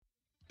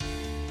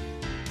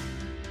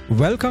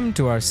Welcome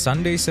to our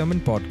Sunday Sermon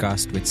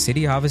Podcast with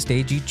City Harvest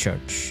AG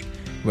Church.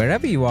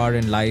 Wherever you are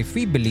in life,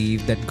 we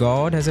believe that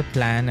God has a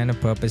plan and a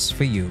purpose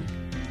for you.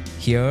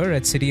 Here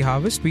at City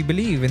Harvest, we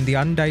believe in the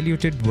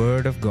undiluted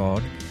Word of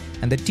God,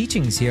 and the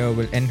teachings here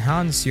will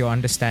enhance your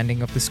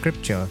understanding of the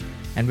Scripture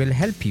and will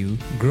help you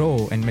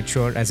grow and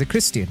mature as a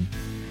Christian.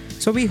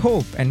 So we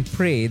hope and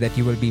pray that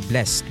you will be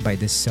blessed by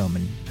this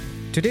sermon.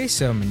 Today's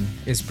sermon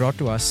is brought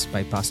to us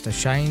by Pastor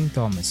Shine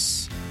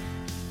Thomas.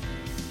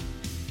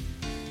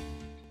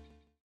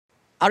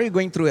 Are you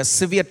going through a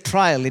severe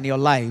trial in your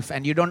life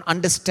and you don't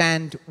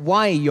understand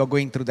why you're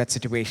going through that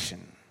situation?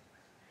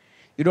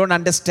 You don't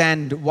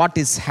understand what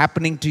is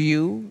happening to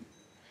you.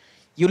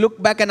 You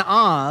look back and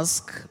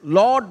ask,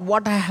 Lord,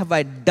 what have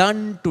I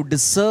done to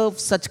deserve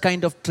such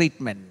kind of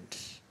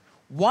treatment?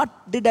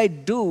 What did I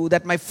do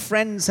that my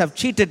friends have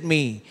cheated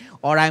me,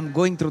 or I'm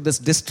going through this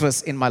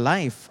distress in my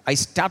life? I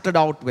started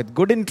out with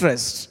good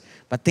interest,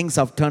 but things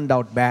have turned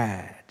out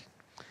bad.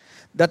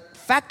 The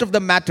fact of the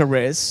matter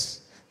is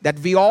that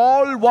we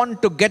all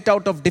want to get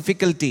out of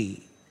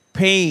difficulty,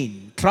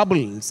 pain,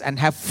 troubles, and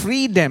have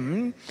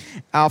freedom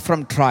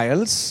from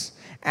trials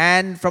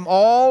and from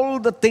all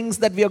the things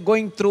that we are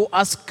going through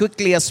as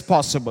quickly as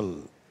possible.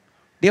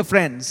 Dear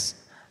friends,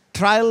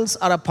 trials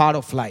are a part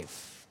of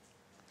life.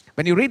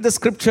 When you read the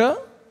scripture,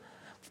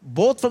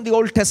 both from the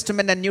Old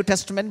Testament and New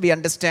Testament, we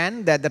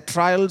understand that the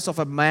trials of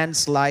a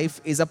man's life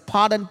is a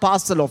part and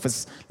parcel of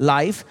his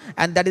life,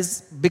 and that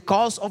is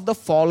because of the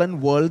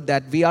fallen world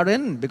that we are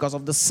in, because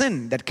of the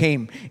sin that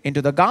came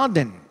into the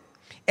garden.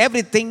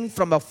 Everything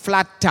from a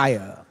flat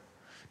tire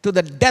to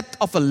the death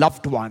of a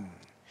loved one,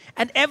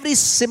 and every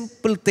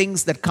simple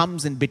things that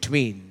comes in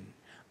between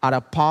are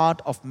a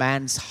part of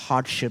man's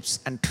hardships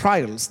and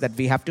trials that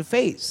we have to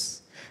face.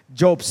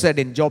 Job said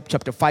in Job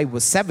chapter 5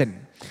 verse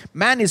 7,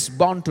 man is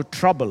born to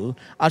trouble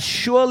as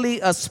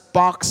surely as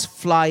sparks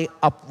fly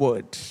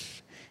upward.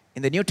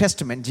 In the New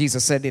Testament,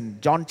 Jesus said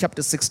in John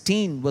chapter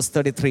 16 verse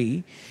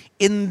 33,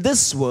 in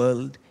this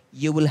world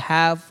you will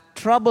have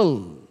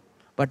trouble,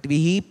 but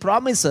he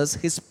promises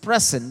his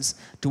presence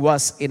to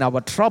us in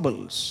our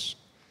troubles.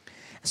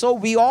 So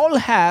we all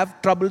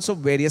have troubles of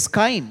various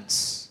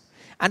kinds.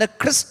 And a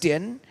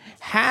Christian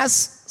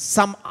has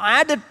some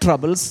added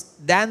troubles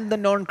than the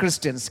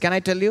non-Christians. Can I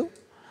tell you?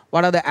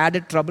 What are the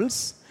added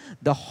troubles?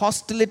 The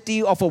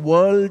hostility of a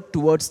world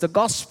towards the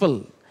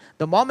gospel.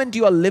 The moment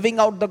you are living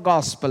out the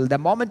gospel, the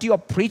moment you are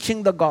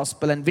preaching the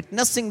gospel and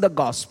witnessing the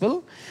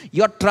gospel,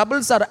 your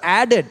troubles are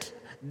added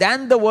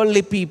than the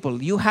worldly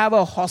people. You have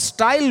a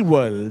hostile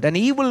world, an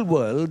evil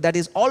world that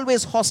is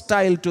always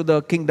hostile to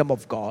the kingdom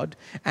of God,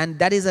 and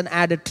that is an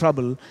added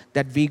trouble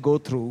that we go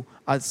through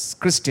as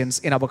Christians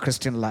in our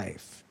Christian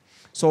life.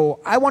 So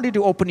I want you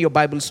to open your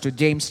Bibles to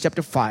James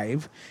chapter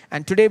 5,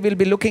 and today we'll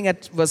be looking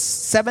at verse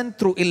 7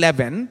 through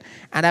 11,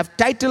 and I've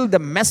titled the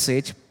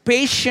message,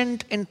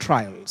 Patient in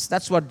Trials.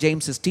 That's what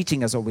James is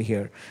teaching us over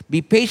here.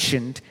 Be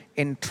patient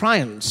in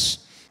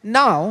trials.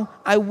 Now,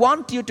 I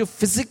want you to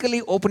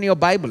physically open your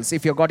Bibles,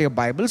 if you've got your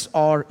Bibles,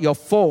 or your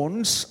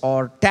phones,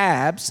 or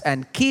tabs,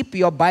 and keep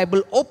your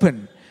Bible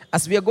open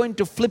as we are going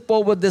to flip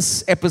over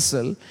this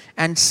epistle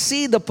and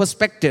see the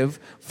perspective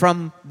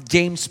from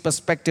James'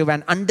 perspective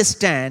and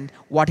understand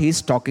what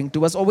he's talking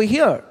to us over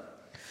here.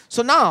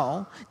 So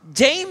now,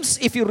 James,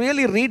 if you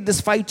really read these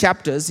 5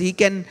 chapters, he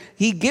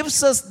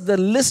gives us the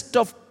list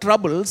of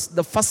troubles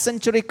the first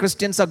century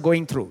Christians are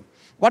going through.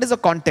 What is the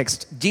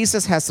context?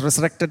 Jesus has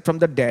resurrected from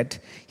the dead.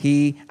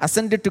 He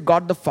ascended to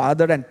God the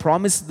Father and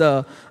promised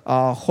the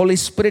Holy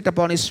Spirit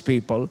upon his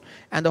people.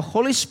 And the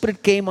Holy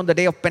Spirit came on the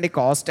day of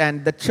Pentecost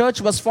and the church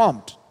was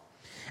formed.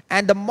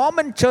 And the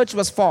moment church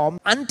was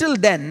formed, until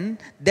then,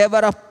 they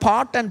were a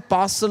part and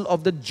parcel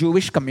of the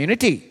Jewish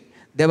community.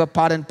 They were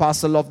part and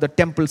parcel of the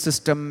temple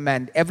system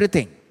and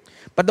everything.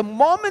 But the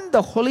moment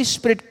the Holy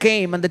Spirit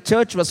came and the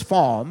church was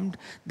formed,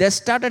 they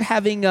started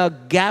having a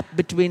gap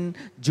between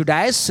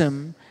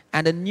Judaism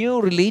and a new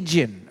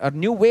religion, a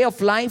new way of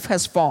life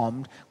has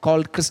formed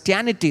called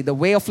Christianity, the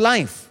way of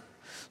life.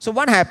 So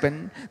what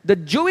happened? The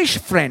Jewish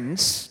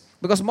friends,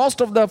 because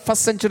most of the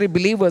first century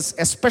believers,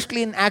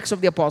 especially in Acts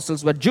of the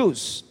Apostles, were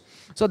Jews.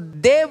 So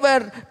they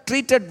were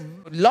treated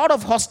a lot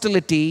of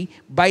hostility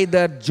by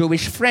their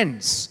Jewish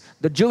friends.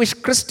 The Jewish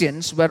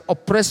Christians were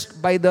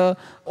oppressed by the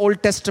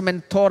Old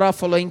Testament Torah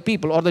following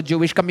people or the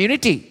Jewish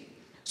community.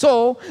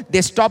 So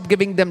they stopped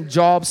giving them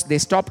jobs, they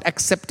stopped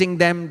accepting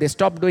them, they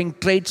stopped doing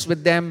trades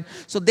with them.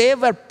 So they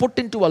were put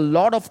into a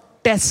lot of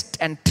tests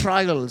and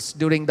trials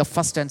during the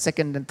first and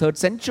second and third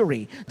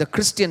century. The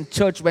Christian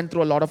church went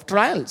through a lot of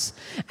trials.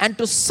 And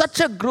to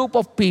such a group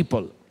of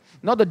people,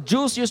 now the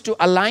Jews used to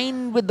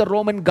align with the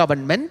Roman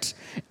government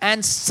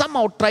and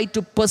somehow try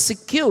to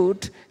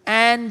persecute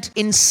and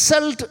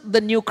insult the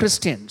new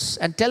Christians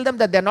and tell them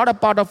that they're not a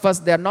part of us,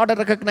 they're not a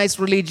recognized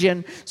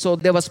religion, so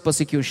there was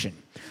persecution.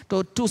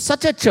 So to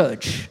such a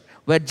church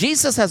where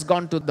Jesus has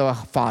gone to the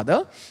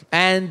Father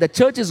and the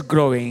church is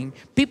growing.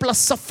 People are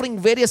suffering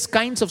various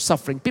kinds of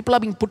suffering. People are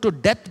being put to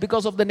death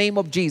because of the name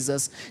of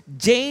Jesus.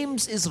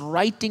 James is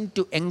writing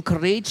to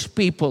encourage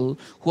people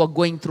who are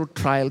going through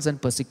trials and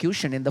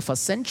persecution in the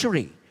first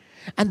century.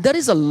 And there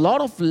is a lot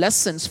of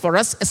lessons for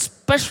us,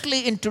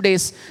 especially in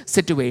today's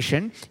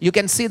situation. You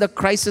can see the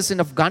crisis in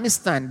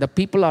Afghanistan. The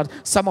people are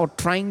somehow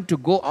trying to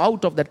go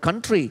out of that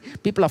country.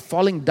 People are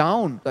falling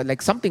down,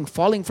 like something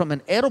falling from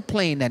an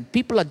aeroplane, and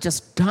people are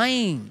just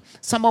dying,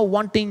 somehow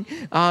wanting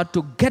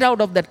to get out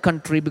of that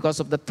country because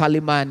of the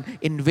Taliban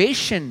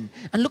invasion.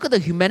 And look at the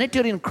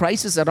humanitarian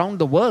crisis around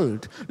the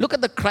world. Look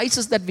at the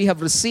crisis that we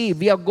have received,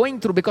 we are going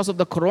through because of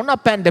the corona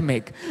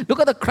pandemic. Look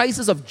at the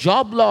crisis of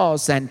job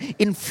loss and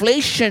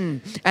inflation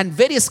and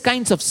various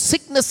kinds of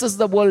sicknesses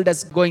the world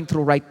is going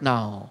through right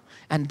now.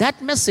 And that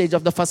message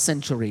of the first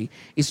century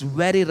is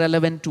very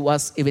relevant to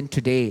us even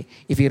today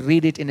if we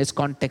read it in its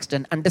context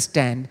and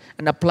understand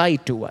and apply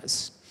it to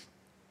us.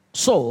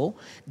 So,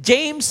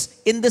 James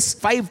in this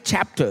 5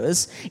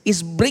 chapters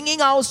is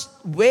bringing out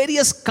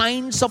various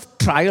kinds of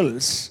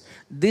trials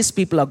these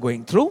people are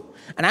going through.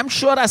 And I'm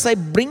sure as I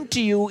bring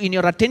to you in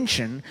your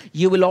attention,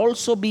 you will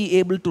also be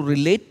able to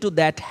relate to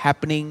that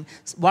happening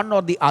one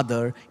or the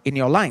other in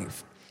your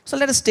life. So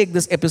let us take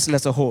this epistle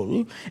as a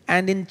whole.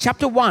 And in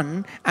chapter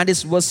 1 and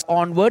its verse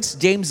onwards,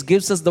 James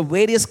gives us the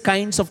various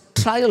kinds of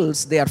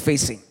trials they are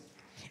facing.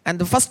 And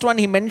the first one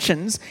he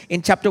mentions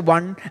in chapter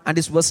 1 and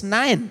its verse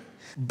 9.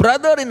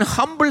 Brother in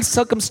humble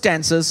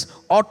circumstances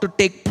ought to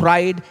take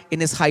pride in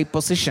his high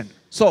position.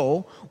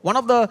 So, one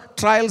of the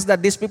trials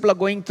that these people are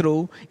going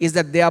through is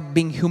that they are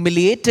being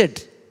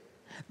humiliated.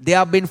 They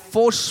have been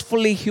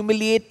forcefully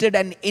humiliated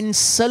and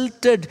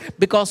insulted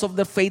because of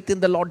their faith in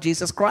the Lord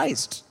Jesus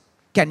Christ.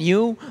 Can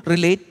you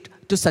relate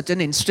to such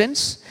an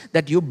instance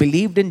that you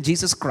believed in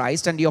Jesus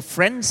Christ and your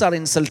friends are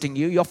insulting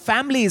you, your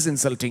family is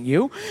insulting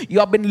you, you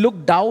have been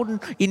looked down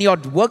in your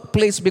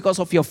workplace because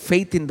of your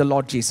faith in the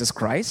Lord Jesus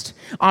Christ?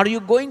 Are you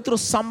going through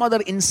some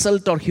other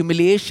insult or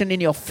humiliation in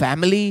your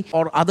family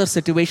or other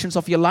situations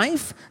of your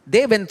life?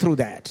 They went through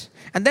that.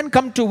 And then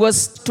come to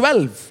verse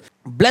 12.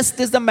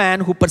 Blessed is the man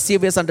who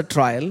perseveres under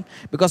trial,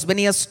 because when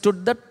he has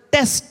stood the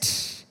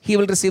test, he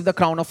will receive the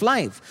crown of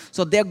life.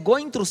 So they are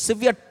going through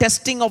severe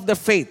testing of their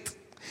faith.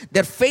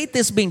 Their faith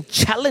is being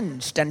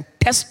challenged and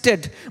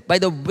tested by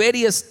the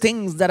various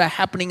things that are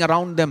happening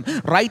around them,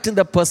 right in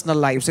their personal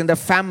lives, in their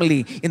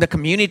family, in the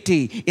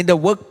community, in the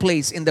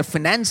workplace, in their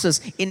finances.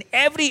 In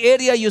every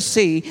area you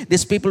see,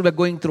 these people were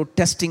going through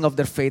testing of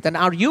their faith. And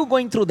are you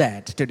going through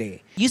that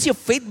today? Is your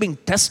faith being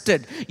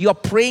tested? You are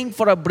praying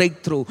for a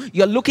breakthrough.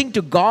 You are looking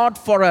to God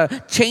for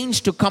a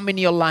change to come in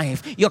your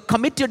life. You are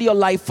committed your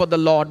life for the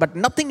Lord, but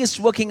nothing is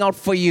working out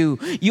for you.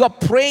 You are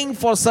praying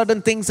for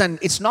certain things and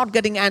it's not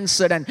getting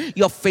answered, and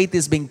your faith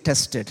is being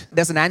tested.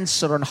 There's an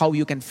answer on how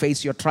you can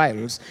face your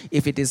trials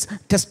if it is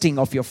testing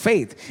of your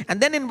faith. And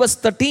then in verse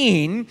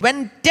 13,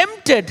 when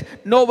tempted,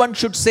 no one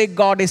should say,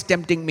 God is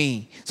tempting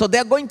me. So they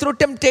are going through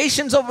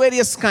temptations of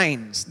various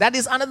kinds. That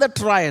is another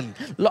trial.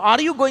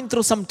 Are you going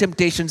through some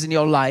temptations in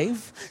your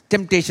life?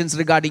 Temptations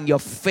regarding your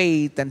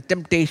faith, and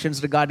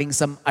temptations regarding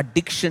some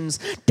addictions,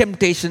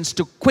 temptations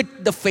to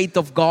quit the faith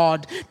of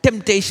God,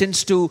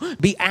 temptations to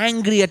be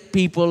angry at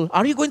people.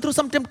 Are you going through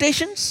some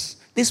temptations?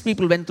 These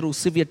people went through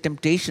severe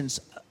temptations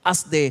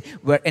as they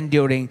were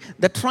enduring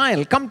the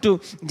trial. Come to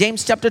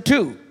James chapter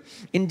 2.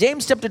 In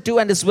James chapter 2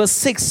 and this verse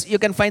 6, you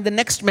can find the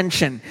next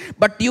mention.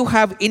 But you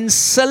have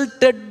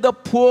insulted the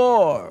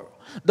poor.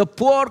 The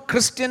poor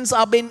Christians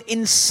are being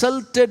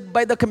insulted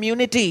by the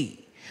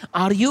community.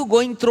 Are you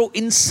going through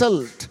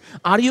insult?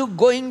 Are you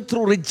going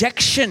through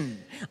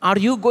rejection? Are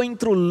you going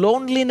through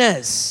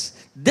loneliness?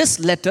 This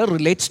letter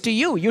relates to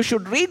you. You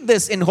should read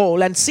this in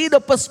whole and see the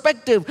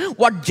perspective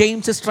what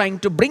James is trying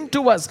to bring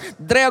to us.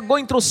 They are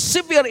going through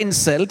severe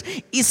insult.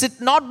 Is it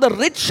not the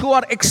rich who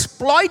are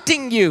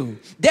exploiting you?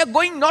 They are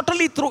going not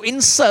only through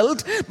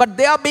insult, but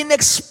they are being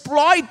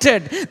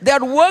exploited. They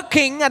are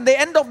working at the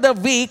end of the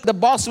week. The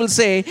boss will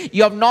say,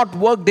 you have not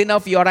worked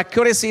enough. Your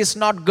accuracy is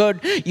not good.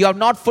 You have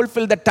not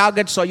fulfilled the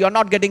target, so you are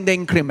not getting the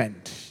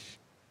increment.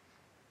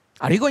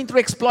 Are you going through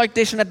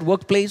exploitation at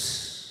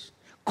workplace?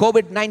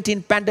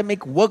 COVID-19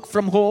 pandemic, work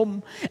from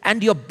home,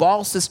 and your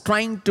boss is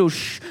trying to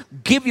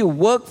give you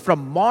work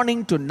from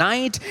morning to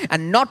night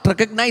and not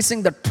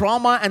recognizing the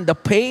trauma and the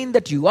pain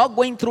that you are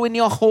going through in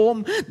your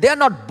home. They are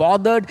not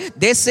bothered.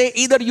 They say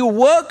either you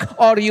work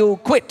or you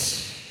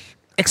quit.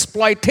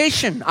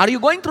 Exploitation. Are you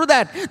going through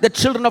that? The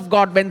children of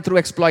God went through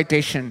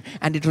exploitation,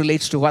 and it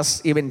relates to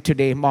us even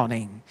today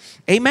morning.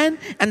 Amen.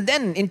 And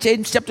then in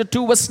James chapter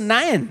 2 verse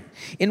 9,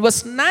 in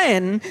verse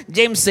 9,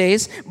 James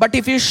says, but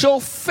if you show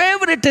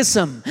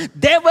favoritism,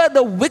 they were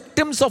the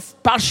victims of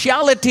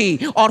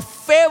partiality or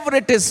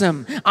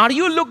favoritism. Are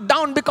you looked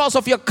down because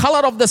of your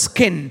color of the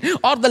skin,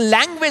 or the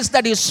language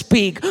that you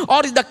speak,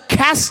 or the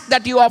caste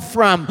that you are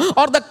from,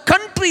 or the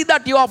country country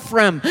that you are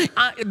from,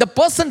 the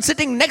person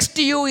sitting next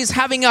to you is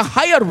having a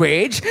higher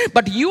wage,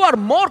 but you are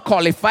more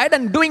qualified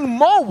and doing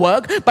more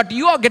work, but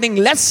you are getting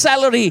less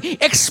salary.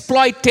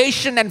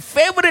 Exploitation and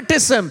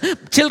favoritism.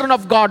 Children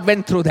of God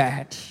went through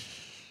that.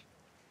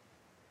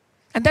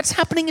 And that's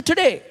happening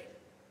today.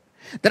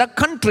 There are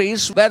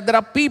countries where there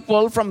are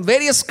people from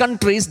various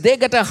countries, they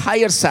get a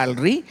higher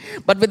salary,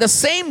 but with the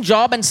same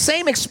job and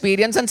same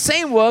experience and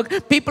same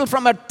work, people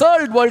from a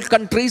third world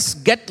countries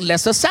get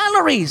lesser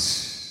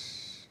salaries.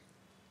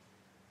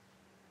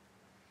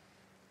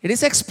 It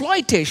is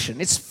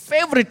exploitation, it's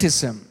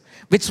favoritism,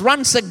 which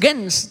runs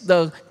against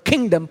the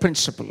kingdom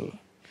principle.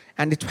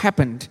 And it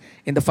happened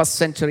in the first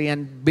century,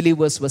 and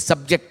believers were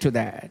subject to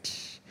that.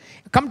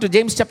 Come to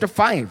James chapter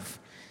 5.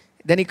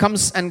 Then he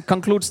comes and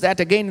concludes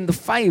that again in the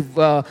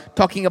 5,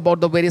 talking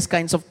about the various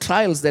kinds of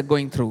trials they're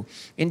going through.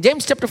 In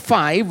James chapter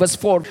 5, verse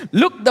 4,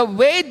 look, the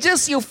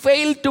wages you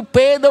fail to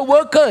pay the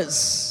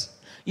workers.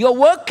 You're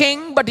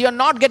working, but you're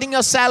not getting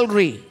your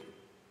salary.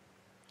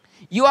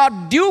 You are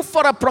due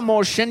for a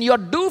promotion, you're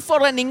due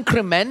for an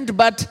increment,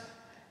 but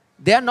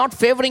they are not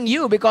favoring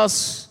you,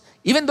 because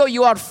even though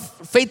you are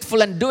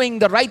faithful and doing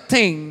the right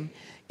thing,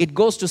 it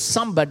goes to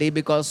somebody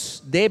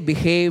because they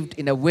behaved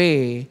in a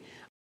way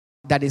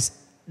that is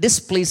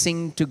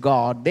displeasing to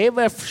God. They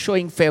were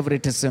showing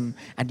favoritism,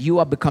 and you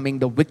are becoming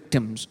the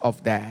victims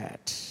of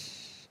that.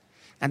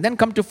 And then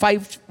come to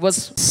 5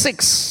 verse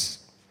 6.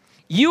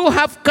 You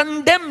have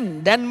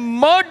condemned and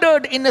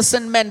murdered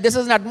innocent men. This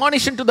is an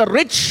admonition to the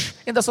rich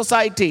in the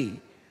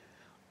society.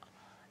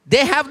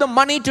 They have the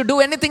money to do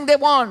anything they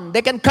want.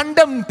 They can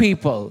condemn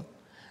people.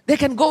 They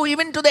can go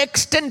even to the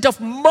extent of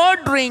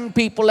murdering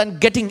people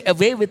and getting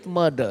away with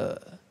murder.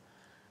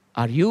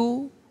 Are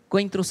you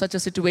going through such a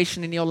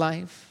situation in your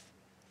life?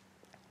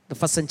 The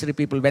first century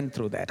people went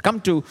through that.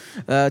 Come to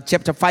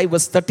chapter 5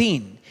 verse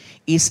 13.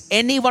 Is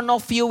any one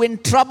of you in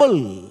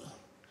trouble?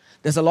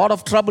 There's a lot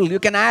of trouble. You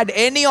can add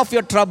any of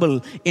your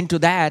trouble into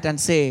that and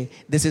say,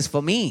 this is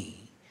for me.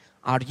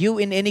 Are you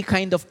in any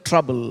kind of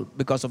trouble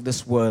because of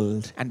this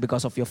world and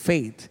because of your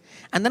faith?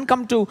 And then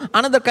come to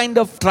another kind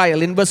of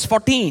trial in verse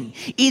 14.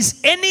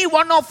 Is any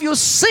one of you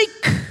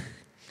sick?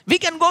 We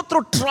can go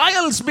through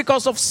trials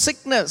because of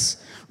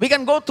sickness. We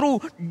can go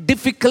through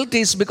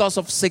difficulties because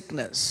of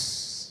sickness.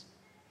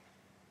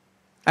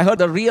 I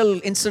heard a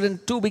real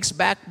incident 2 weeks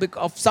back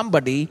of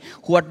somebody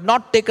who had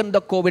not taken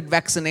the COVID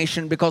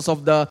vaccination because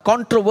of the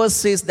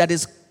controversies that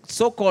is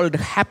so-called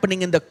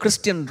happening in the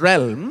Christian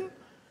realm.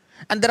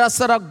 And there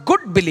are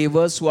good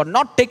believers who are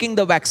not taking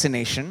the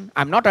vaccination.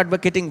 I'm not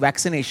advocating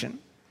vaccination.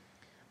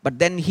 But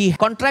then he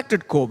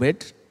contracted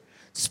COVID,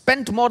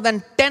 spent more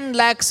than 10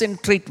 lakhs in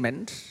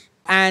treatment,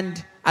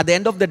 and at the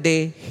end of the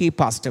day, he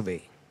passed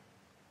away.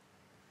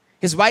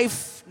 His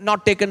wife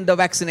not taken the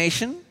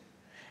vaccination,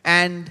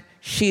 and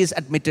she is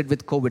admitted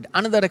with COVID.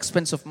 Another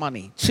expense of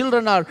money.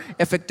 Children are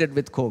affected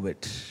with COVID.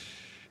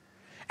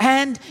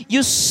 And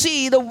you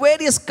see the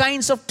various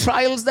kinds of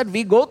trials that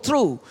we go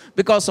through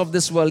because of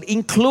this world,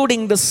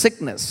 including the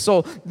sickness.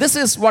 So this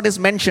is what is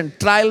mentioned,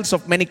 trials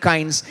of many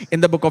kinds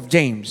in the book of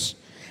James.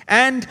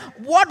 And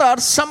what are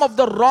some of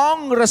the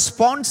wrong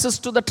responses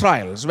to the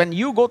trials? When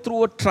you go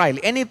through a trial,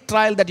 any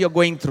trial that you're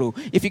going through,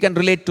 if you can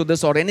relate to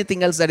this or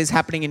anything else that is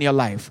happening in your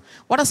life,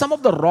 what are some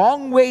of the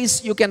wrong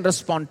ways you can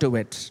respond to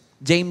it?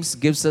 James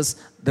gives us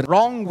the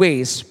wrong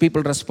ways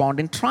people respond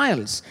in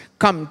trials.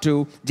 Come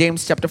to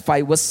James chapter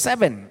 5 verse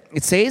 7.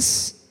 It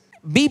says,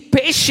 be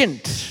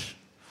patient.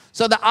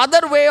 So the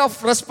other way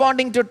of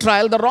responding to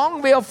trial, the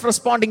wrong way of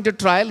responding to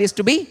trial is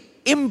to be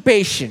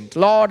impatient.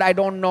 Lord, I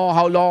don't know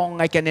how long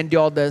I can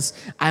endure this.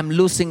 I'm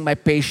losing my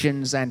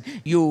patience, and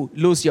you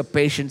lose your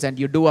patience and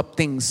you do up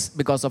things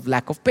because of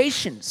lack of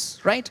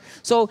patience, right?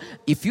 So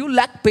if you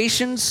lack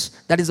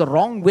patience, that is a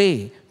wrong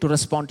way to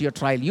respond to your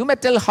trial. You may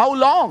tell how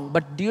long,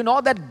 but do you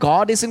know that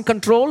God is in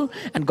control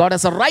and God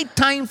has a right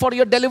time for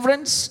your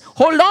deliverance?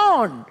 Hold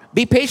on,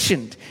 be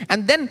patient.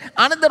 And then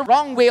another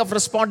wrong way of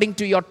responding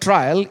to your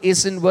trial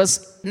is in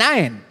verse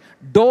 9.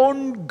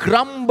 Don't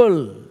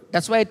grumble.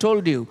 That's why I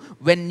told you,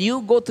 when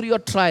you go through your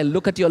trial,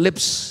 look at your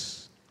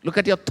lips, look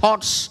at your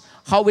thoughts,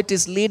 how it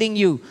is leading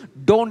you.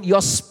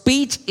 Your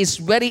speech is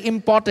very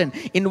important.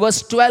 In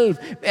verse 12,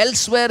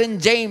 elsewhere in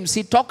James,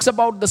 he talks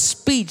about the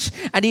speech,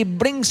 and he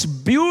brings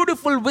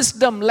beautiful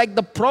wisdom like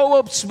the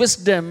Proverbs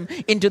wisdom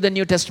into the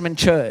New Testament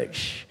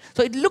church.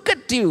 So look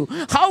at you,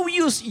 how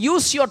you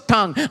use your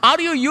tongue. Are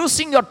you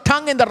using your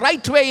tongue in the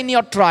right way in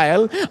your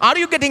trial? Are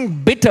you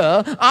getting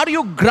bitter? Are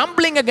you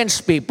grumbling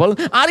against people?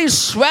 Are you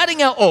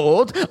swearing an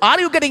oath? Are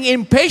you getting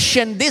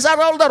impatient? These are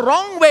all the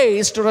wrong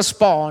ways to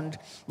respond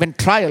when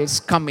trials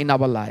come in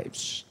our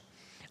lives.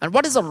 And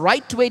what is the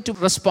right way to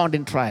respond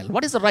in trial?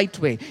 What is the right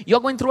way?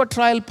 You're going through a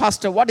trial,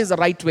 Pastor. What is the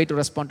right way to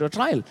respond to a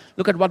trial?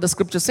 Look at what the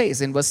scripture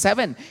says. In verse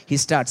 7, he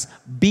starts,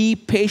 be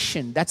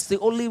patient. That's the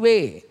only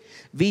way.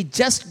 We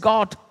just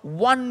got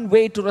one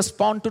way to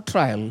respond to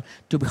trial,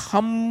 to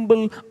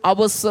humble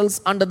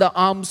ourselves under the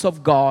arms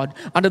of God,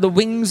 under the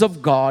wings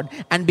of God,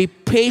 and be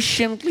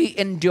patiently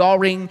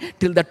enduring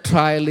till the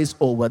trial is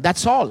over.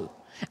 That's all.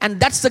 And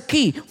that's the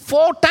key.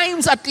 4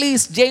 times at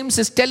least James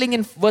is telling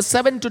in verse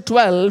 7 to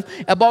 12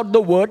 about the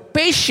word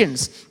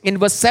patience. In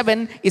verse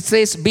 7 it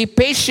says, be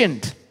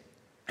patient.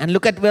 And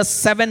look at verse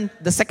 7,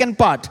 the second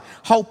part,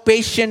 how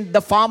patient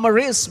the farmer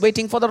is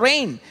waiting for the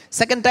rain.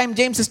 Second time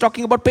James is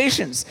talking about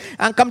patience.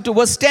 And come to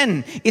verse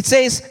 10, it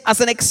says,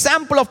 as an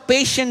example of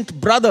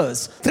patient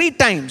brothers. 3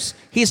 times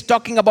he's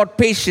talking about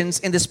patience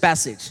in this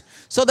passage.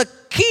 So the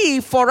key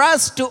for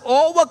us to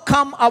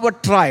overcome our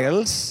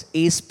trials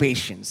is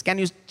patience. Can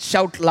you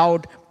shout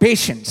loud,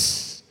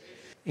 patience?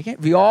 Okay?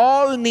 We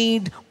all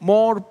need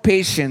more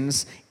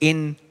patience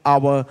in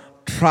our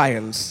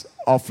trials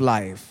of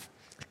life.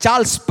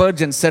 Charles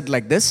Spurgeon said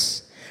like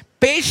this,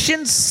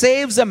 patience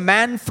saves a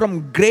man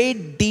from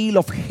great deal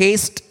of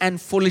haste and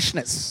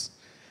foolishness.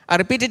 I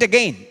repeat it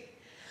again.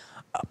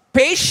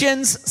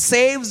 Patience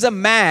saves a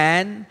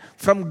man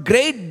from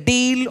great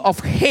deal of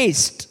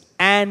haste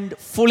and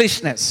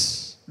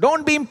foolishness.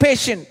 Don't be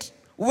impatient.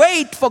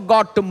 Wait for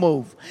God to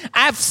move.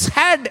 I've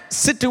had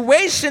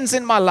situations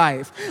in my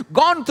life,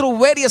 gone through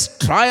various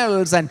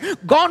trials and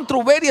gone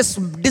through various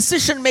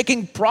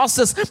decision-making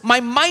process. My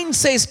mind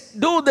says,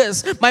 do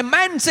this. My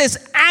mind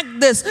says, act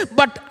this.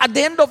 But at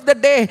the end of the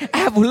day, I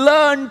have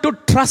learned to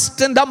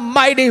trust in the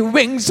mighty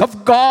wings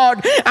of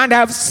God. And I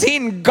have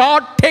seen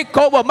God take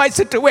over my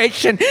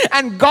situation.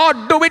 And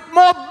God do it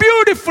more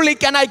beautifully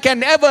than I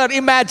can ever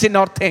imagine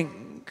or think.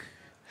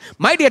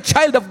 My dear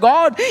child of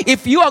God,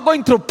 if you are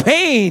going through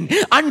pain,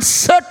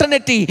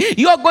 uncertainty,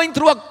 you are going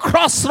through a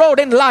crossroad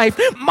in life,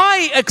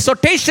 my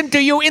exhortation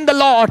to you in the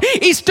Lord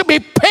is to be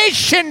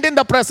patient in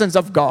the presence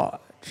of God.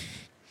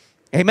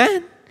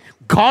 Amen.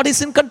 God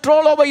is in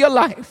control over your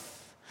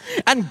life.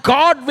 And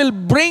God will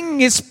bring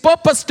His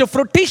purpose to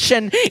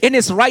fruition in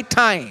His right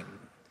time.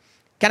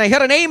 Can I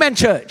hear an amen,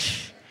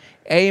 church?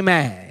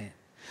 Amen.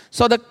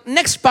 So the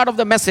next part of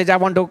the message, I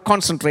want to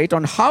concentrate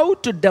on how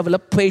to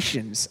develop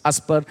patience as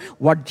per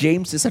what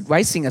James is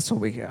advising us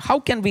over here. How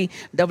can we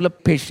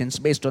develop patience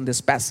based on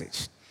this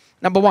passage?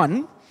 Number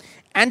 1,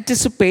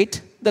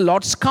 anticipate the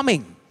Lord's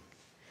coming.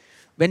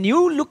 When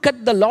you look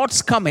at the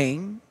Lord's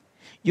coming,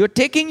 you're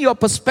taking your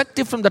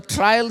perspective from the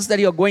trials that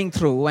you're going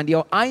through and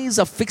your eyes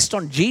are fixed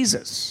on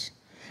Jesus.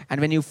 And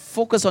when you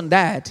focus on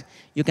that,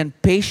 you can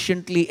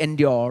patiently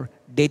endure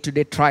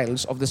day-to-day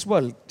trials of this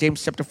world.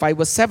 James chapter 5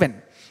 verse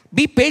 7.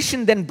 Be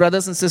patient then,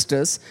 brothers and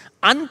sisters,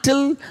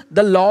 until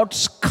the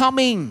Lord's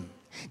coming.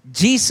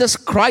 Jesus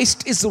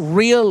Christ is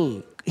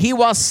real. He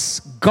was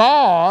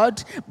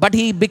God, but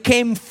He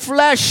became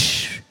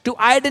flesh to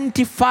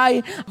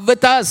identify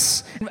with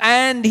us.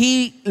 And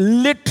He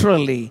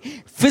literally,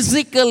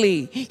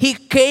 physically, He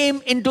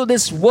came into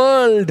this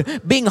world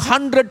being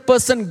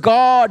 100%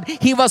 God.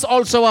 He was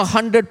also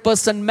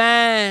 100%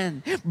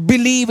 man.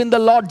 Believe in the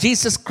Lord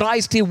Jesus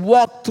Christ. He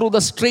walked through the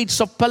streets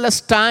of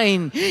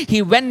Palestine.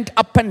 He went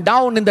up and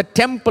down in the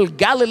temple,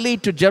 Galilee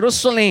to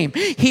Jerusalem.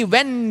 He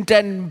went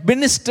and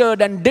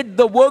ministered and did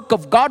the work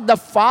of God the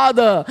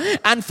Father.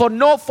 And for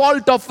no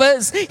fault of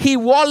His, He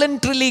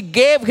voluntarily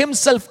gave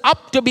Himself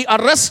up to be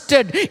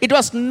arrested. It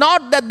was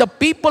not that the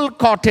people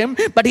caught Him,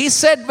 but He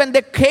said when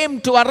they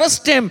came to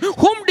arrest Him,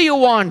 whom do you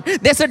want?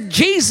 They said,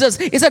 Jesus.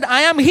 He said,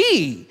 I am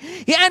He.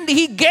 And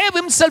He gave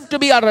Himself to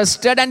be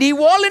arrested, and He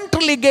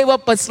voluntarily gave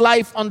up His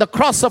life on the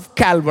cross of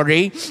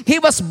Calvary. He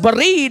was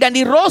buried and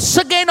He rose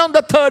again on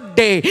the 3rd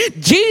day.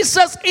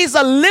 Jesus is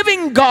a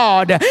living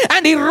God,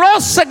 and He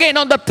rose again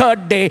on the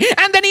 3rd day.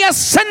 And then He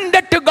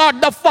ascended to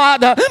God the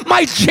Father.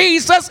 My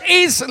Jesus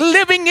is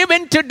living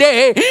even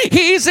today.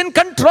 He is in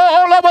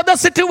control over the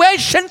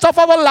situations of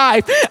our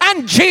life.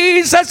 And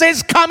Jesus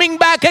is coming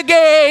back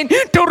again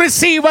to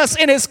receive us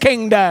in His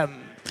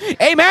kingdom.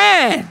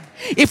 Amen.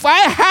 If I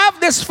have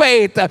this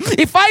faith,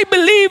 if I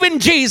believe in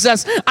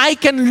Jesus, I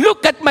can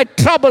look at my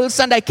troubles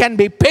and I can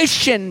be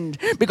patient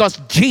because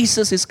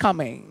Jesus is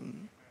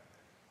coming.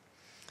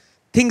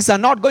 Things are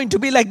not going to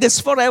be like this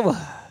forever.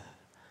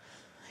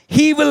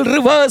 He will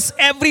reverse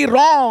every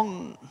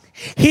wrong.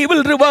 He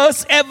will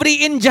reverse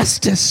every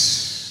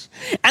injustice.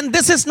 And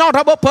this is not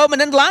our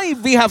permanent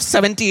life. We have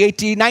 70,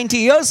 80, 90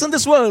 years in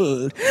this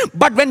world.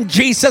 But when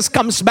Jesus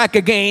comes back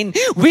again,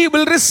 we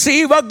will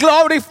receive a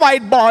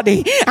glorified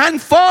body.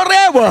 And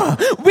forever,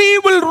 we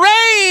will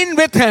reign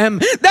with Him.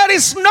 There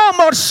is no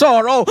more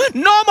sorrow,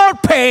 no more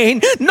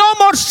pain, no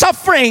more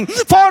suffering.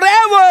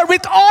 Forever,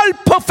 with all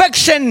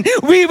perfection,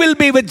 we will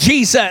be with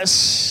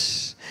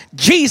Jesus.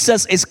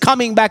 Jesus is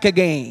coming back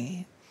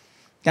again.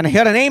 Can I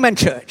hear an amen,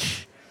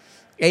 church?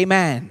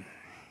 Amen.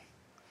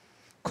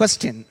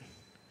 Question.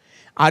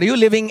 Are you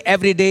living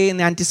every day in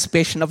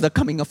anticipation of the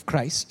coming of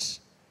Christ?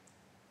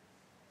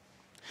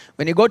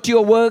 When you go to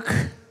your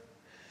work,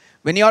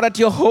 when you are at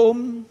your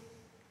home,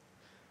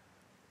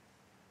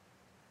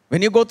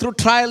 when you go through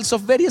trials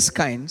of various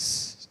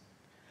kinds,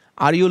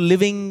 are you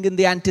living in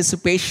the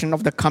anticipation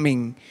of the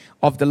coming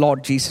of the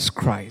Lord Jesus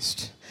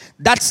Christ?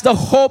 That's the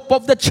hope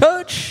of the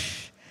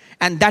church,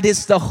 and that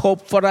is the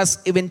hope for us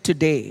even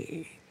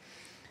today.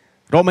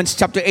 Romans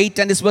chapter 8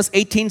 and this verse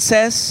 18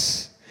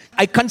 says,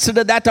 I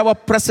consider that our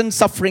present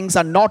sufferings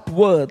are not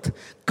worth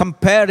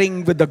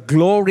comparing with the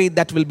glory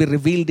that will be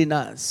revealed in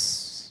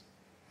us.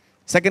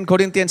 2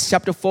 Corinthians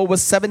chapter 4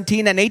 verse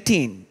 17 and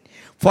 18.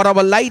 For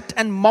our light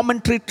and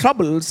momentary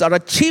troubles are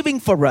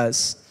achieving for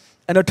us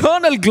an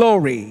eternal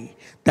glory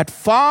that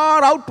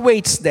far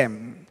outweighs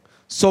them.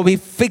 So we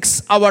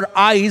fix our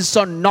eyes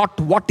on not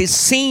what is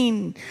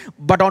seen,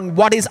 but on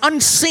what is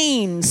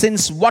unseen,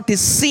 since what is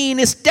seen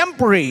is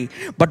temporary,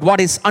 but what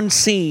is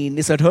unseen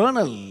is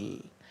eternal.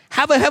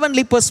 Have a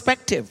heavenly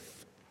perspective.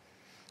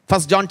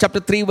 1 John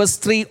chapter 3 verse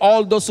 3,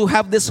 all those who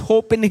have this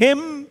hope in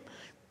Him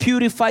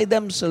purify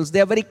themselves.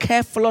 They are very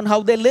careful on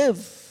how they live.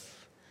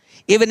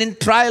 Even in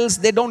trials,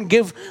 they don't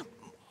give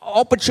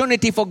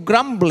opportunity for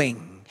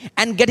grumbling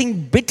and getting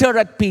bitter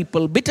at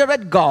people, bitter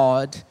at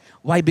God.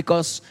 Why?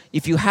 Because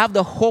if you have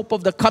the hope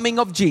of the coming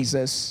of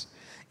Jesus,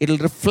 it will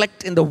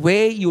reflect in the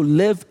way you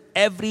live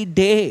every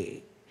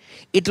day.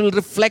 It will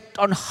reflect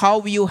on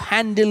how you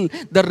handle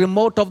the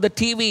remote of the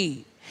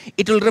TV.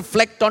 It will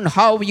reflect on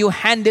how you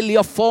handle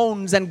your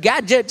phones and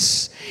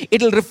gadgets. It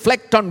will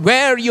reflect on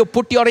where you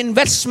put your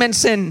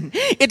investments in.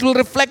 It will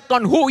reflect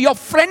on who your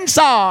friends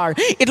are.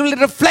 It will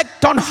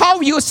reflect on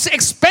how you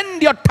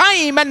expend your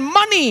time and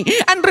money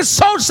and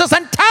resources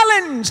and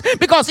talents.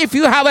 Because if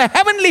you have a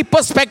heavenly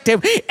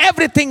perspective,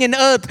 everything in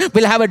earth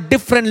will have a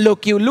different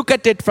look. You look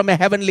at it from a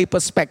heavenly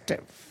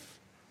perspective.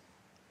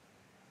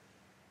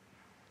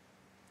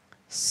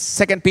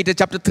 2 Peter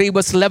chapter 3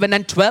 verse 11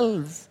 and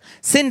 12.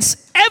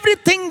 Since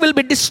everything will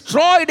be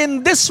destroyed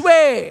in this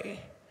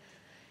way,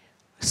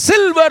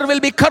 silver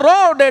will be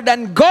corroded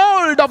and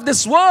gold of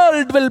this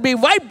world will be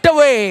wiped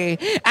away.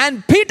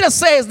 And Peter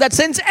says that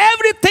since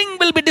everything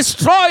will be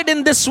destroyed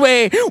in this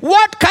way,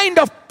 what kind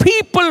of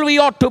people we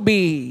ought to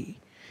be?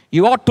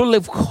 You ought to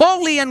live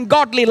holy and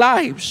godly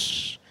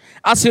lives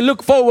as you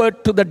look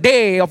forward to the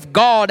day of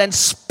God and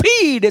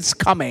speed is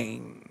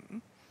coming.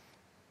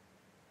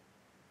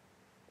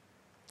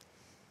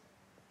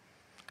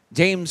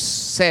 James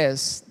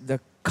says the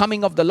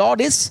coming of the Lord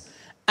is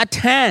at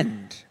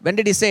hand. When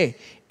did he say?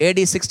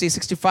 AD 60,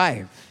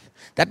 65.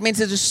 That means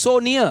it is so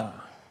near.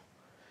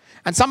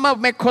 And some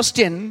may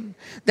question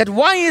that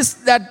why is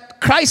that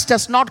Christ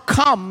has not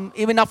come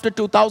even after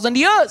 2,000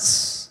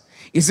 years?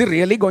 Is he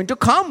really going to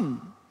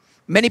come?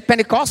 Many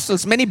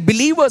Pentecostals, many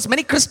believers,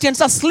 many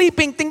Christians are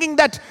sleeping thinking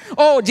that,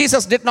 oh,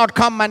 Jesus did not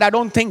come and I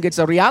don't think it's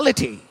a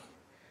reality.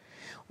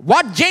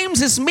 What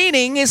James is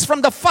meaning is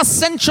from the first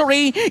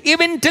century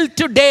even till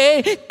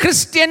today,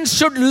 Christians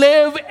should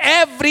live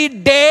every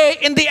day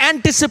in the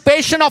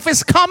anticipation of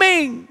His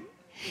coming.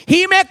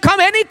 He may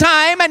come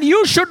anytime and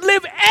you should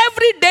live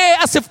every day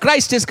as if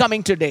Christ is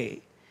coming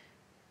today.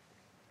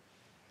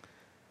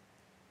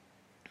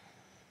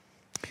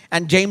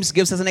 And James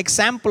gives us an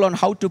example on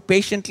how to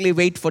patiently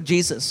wait for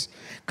Jesus.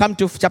 Come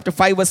to chapter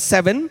 5 verse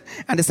 7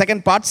 and the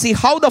second part. See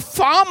how the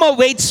farmer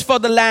waits for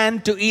the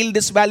land to yield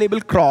this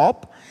valuable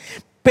crop,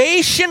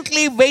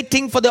 patiently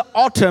waiting for the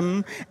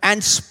autumn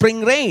and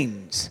spring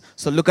rains.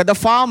 So look at the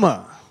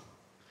farmer.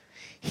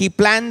 He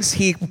plants,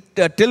 he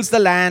tills the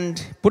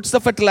land, puts the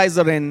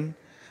fertilizer in,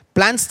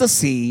 plants the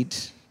seed,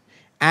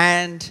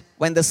 and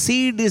when the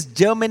seed is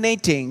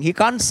germinating, he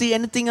can't see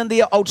anything on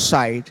the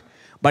outside,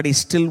 but he's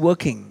still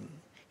working.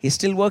 He's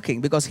still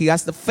working because he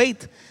has the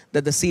faith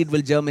that the seed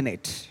will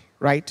germinate,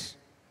 right?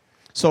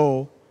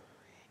 So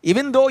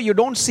even though you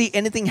don't see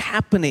anything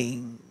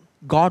happening,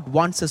 God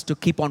wants us to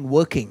keep on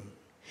working.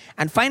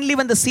 And finally,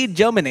 when the seed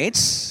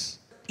germinates,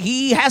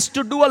 he has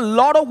to do a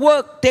lot of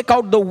work, take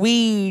out the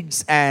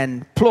weeds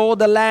and plow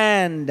the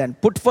land and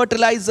put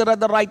fertilizer at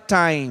the right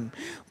time,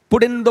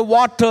 put in the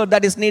water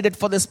that is needed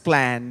for this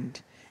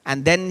plant.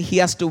 And then he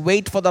has to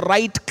wait for the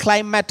right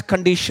climate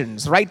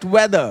conditions, right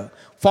weather,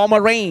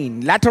 former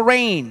rain, latter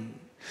rain.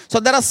 So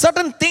there are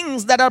certain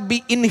things that are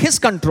in his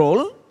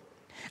control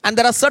and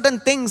there are certain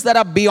things that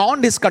are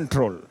beyond his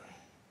control.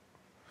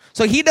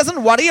 So he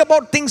doesn't worry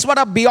about things that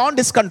are beyond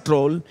his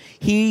control.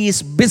 He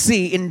is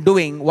busy in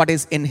doing what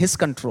is in his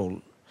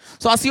control.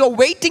 So as you're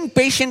waiting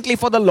patiently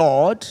for the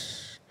Lord,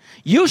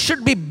 you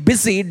should be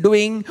busy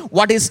doing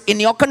what is in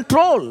your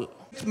control.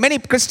 Many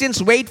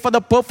Christians wait for the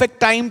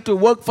perfect time to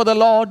work for the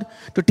Lord,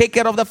 to take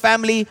care of the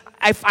family.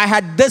 If I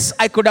had this,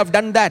 I could have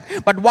done that.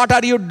 But what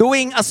are you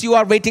doing as you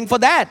are waiting for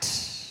that?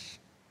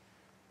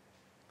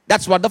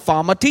 That's what the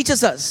farmer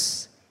teaches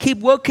us.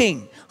 Keep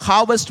working.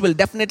 Harvest will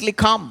definitely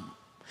come.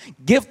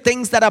 Give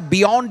things that are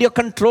beyond your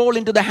control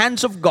into the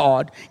hands of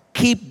God.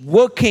 Keep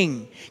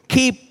working.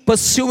 Keep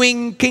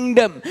pursuing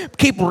kingdom.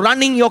 Keep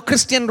running your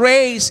Christian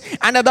race.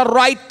 And at the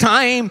right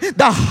time,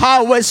 the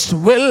harvest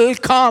will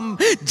come.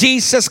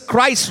 Jesus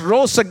Christ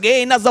rose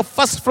again as the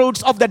first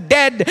fruits of the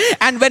dead.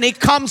 And when He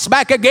comes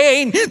back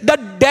again,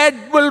 the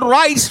dead will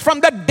rise from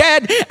the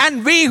dead.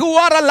 And we who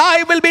are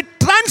alive will be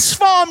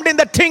transformed in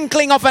the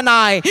twinkling of an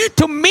eye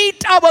to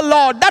meet our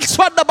Lord. That's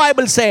what the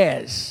Bible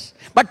says.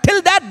 But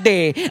till that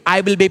day,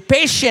 I will be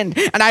patient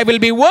and I will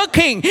be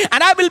working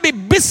and I will be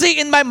busy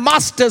in my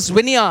Master's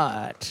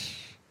vineyard.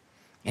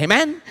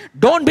 Amen.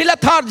 Don't be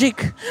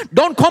lethargic.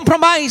 Don't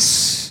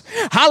compromise.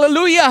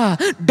 Hallelujah.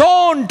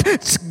 Don't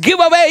give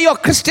away your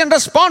Christian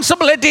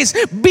responsibilities.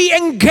 Be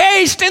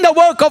engaged in the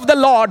work of the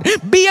Lord.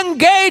 Be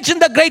engaged in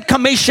the Great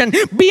Commission.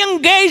 Be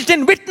engaged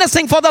in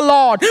witnessing for the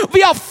Lord.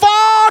 We are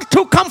far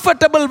too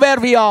comfortable where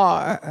we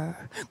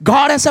are.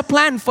 God has a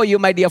plan for you,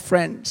 my dear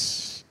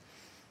friends.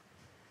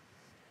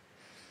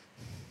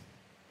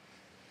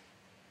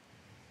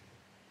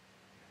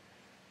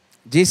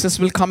 Jesus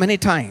will come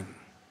anytime,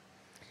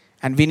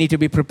 and we need to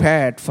be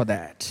prepared for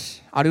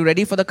that. Are you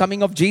ready for the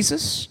coming of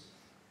Jesus?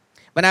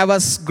 When I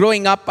was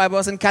growing up, I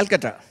was in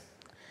Calcutta.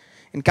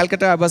 In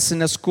Calcutta, I was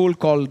in a school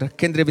called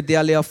Kendriya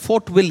Vidyalaya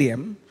Fort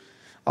William,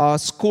 a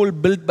school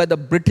built by the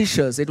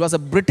Britishers. It was a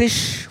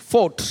British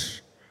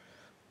fort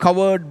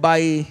covered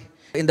by,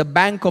 in the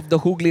bank of the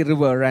Hooghly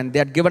River, and they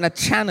had given a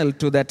channel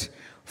to that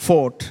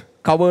fort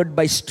covered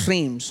by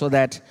streams so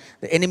that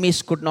the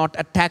enemies could not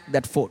attack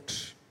that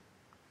fort.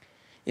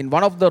 In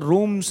one of the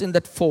rooms in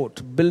that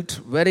fort,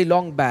 built very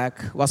long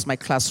back, was my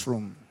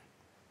classroom.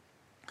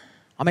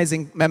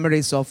 Amazing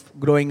memories of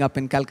growing up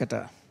in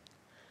Calcutta.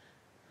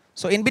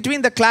 So in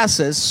between the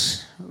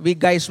classes, we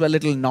guys were a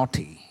little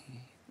naughty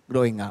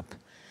growing up.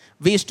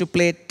 We used to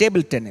play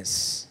table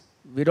tennis.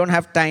 We don't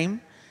have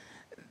time.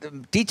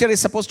 The teacher is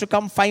supposed to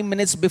come 5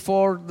 minutes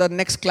before the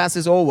next class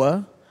is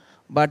over,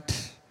 but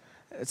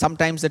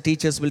sometimes the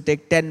teachers will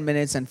take 10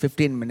 minutes and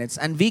 15 minutes,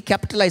 and we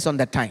capitalize on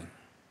that time.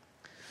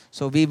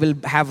 So we will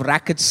have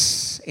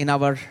rackets in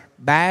our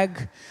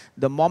bag.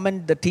 The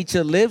moment the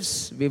teacher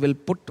leaves, we will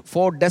put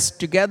 4 desks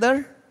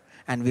together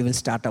and we will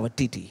start our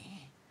TT.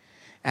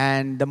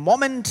 And the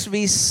moment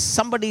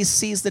somebody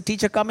sees the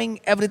teacher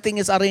coming, everything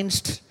is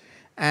arranged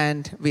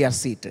and we are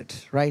seated,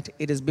 right?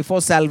 It is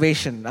before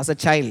salvation as a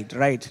child,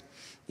 right?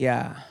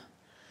 Yeah.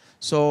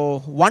 So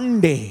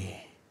one day,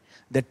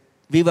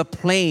 we were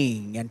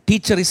playing and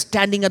teacher is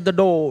standing at the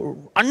door.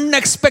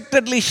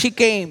 Unexpectedly she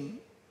came.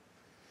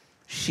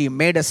 She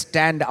made us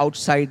stand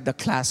outside the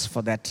class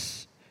for that.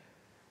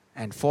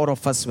 And 4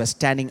 of us were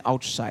standing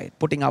outside,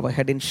 putting our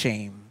head in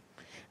shame.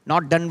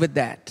 Not done with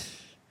that.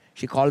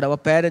 She called our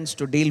parents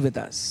to deal with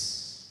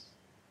us.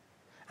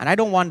 And I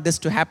don't want this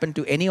to happen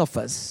to any of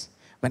us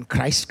when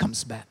Christ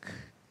comes back.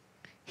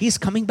 He's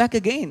coming back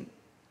again.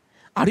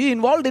 Are you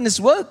involved in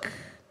His work?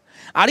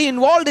 Are you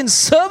involved in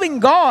serving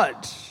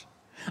God?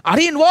 Are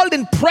you involved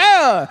in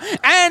prayer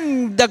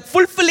and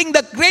fulfilling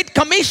the Great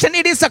Commission?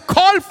 It is a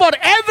call for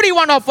every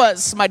one of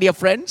us, my dear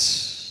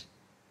friends.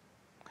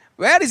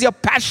 Where is your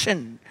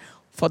passion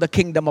for the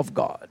kingdom of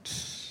God?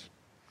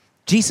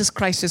 Jesus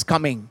Christ is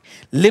coming.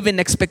 Live in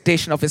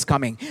expectation of His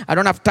coming. I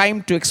don't have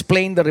time to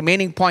explain the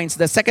remaining points.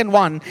 The second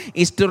one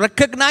is to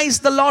recognize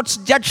the Lord's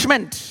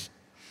judgment.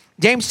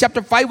 James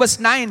chapter 5 verse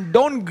 9.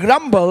 Don't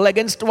grumble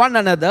against one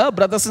another,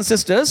 brothers and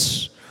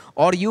sisters,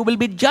 or you will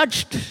be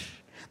judged.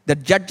 The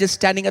judge is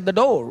standing at the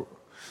door.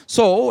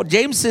 So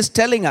James is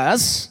telling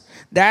us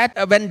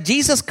that when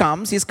Jesus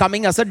comes, He's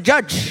coming as a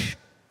judge.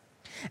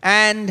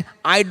 And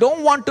I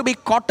don't want to be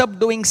caught up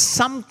doing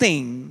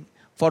something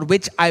for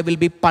which I will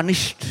be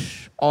punished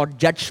or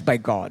judged by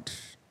God.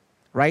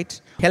 Right?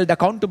 Held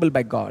accountable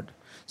by God.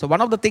 So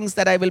one of the things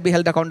that I will be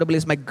held accountable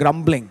is my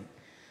grumbling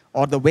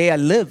or the way I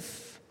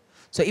live.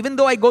 So even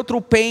though I go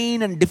through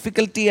pain and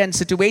difficulty and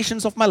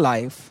situations of my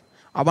life,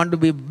 I want to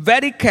be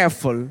very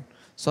careful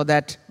so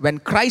that when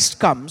Christ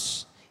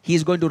comes, He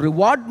is going to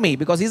reward me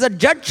because He's a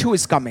judge who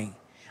is coming.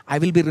 I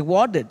will be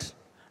rewarded,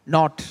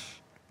 not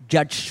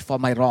judged for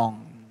my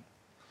wrong.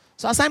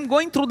 So as I'm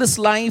going through this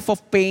life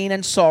of pain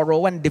and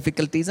sorrow and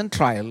difficulties and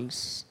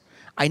trials,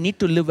 I need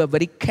to live a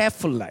very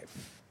careful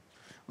life,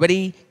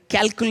 very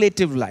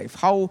calculative life,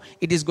 how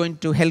it is going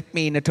to help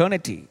me in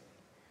eternity,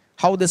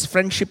 how this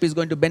friendship is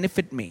going to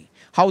benefit me,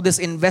 how this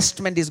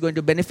investment is going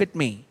to benefit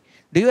me.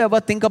 Do you ever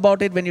think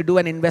about it when you do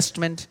an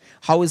investment?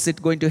 How is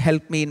it going to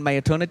help me in my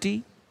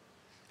eternity?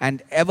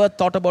 And ever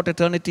thought about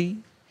eternity?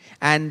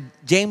 And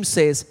James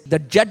says, the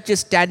judge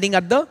is standing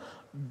at the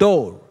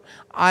door.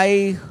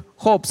 I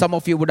hope some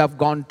of you would have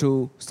gone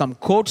to some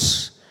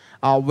courts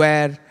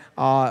where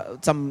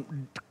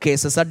some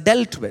cases are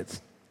dealt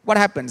with. What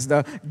happens?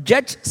 The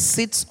judge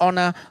sits on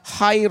a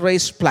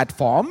high-raised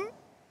platform.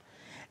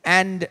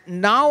 And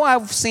now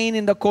I've seen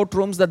in the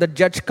courtrooms that the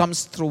judge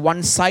comes through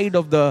one side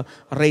of the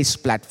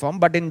raised platform.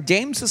 But in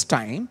James's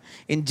time,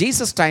 in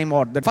Jesus' time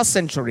or the first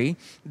century,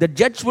 the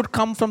judge would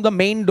come from the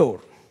main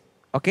door.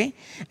 Okay?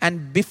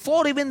 And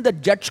before even the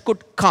judge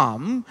could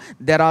come,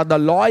 there are the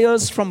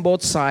lawyers from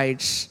both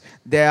sides.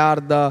 There are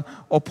the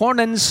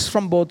opponents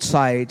from both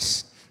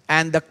sides.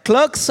 And the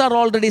clerks are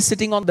already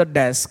sitting on the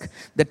desk.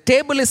 The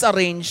table is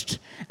arranged.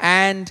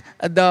 And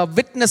the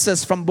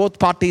witnesses from both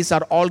parties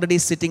are already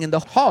sitting in the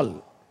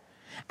hall.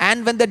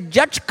 And when the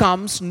judge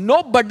comes,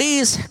 nobody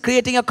is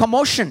creating a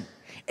commotion.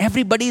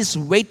 Everybody is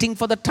waiting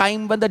for the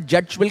time when the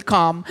judge will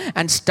come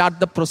and start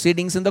the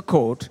proceedings in the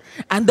court.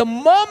 And the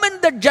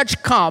moment the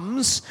judge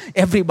comes,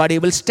 everybody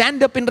will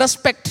stand up in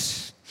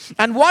respect.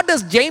 And what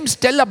does James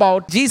tell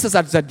about Jesus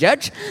as the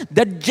judge?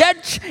 The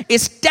judge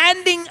is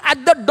standing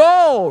at the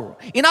door.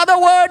 In other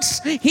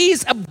words, he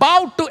is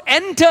about to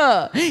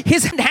enter.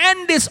 His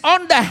hand is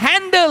on the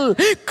handle.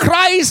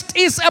 Christ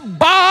is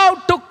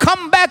about to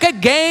come back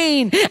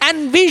again.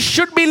 And we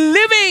should be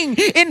living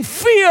in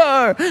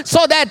fear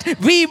so that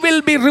we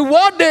will be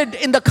rewarded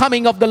in the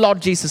coming of the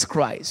Lord Jesus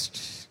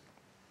Christ.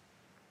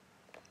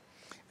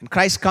 When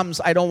Christ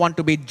comes, I don't want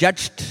to be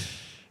judged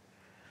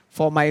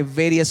for my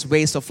various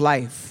ways of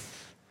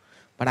life,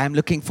 but I'm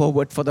looking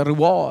forward for the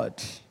reward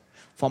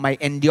for my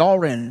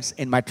endurance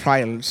in my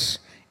trials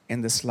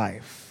in this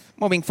life.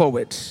 Moving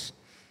forward,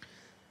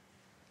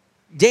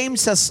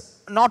 James has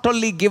not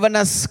only given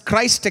us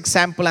Christ's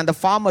example and the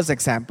farmer's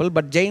example,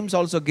 but James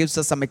also gives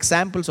us some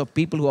examples of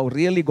people who have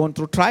really gone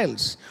through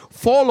trials.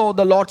 Follow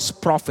the Lord's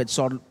prophets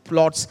or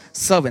Lord's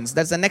servants.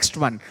 That's the next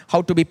one,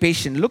 how to be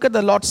patient. Look at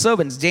the Lord's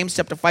servants, James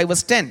chapter 5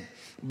 verse 10.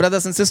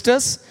 Brothers and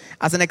sisters,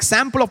 as an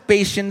example of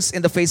patience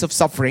in the face of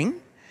suffering,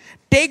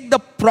 take the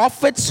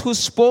prophets who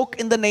spoke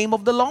in the name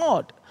of the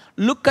Lord.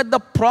 Look at the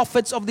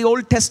prophets of the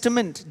Old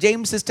Testament.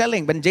 James is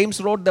telling, when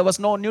James wrote, there was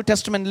no New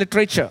Testament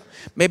literature.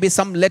 Maybe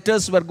some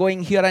letters were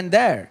going here and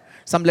there.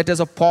 Some letters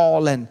of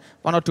Paul and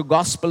one or two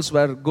Gospels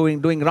were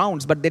doing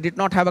rounds, but they did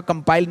not have a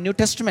compiled New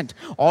Testament.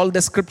 All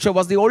the scripture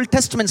was the Old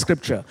Testament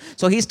scripture.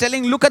 So he's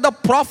telling, look at the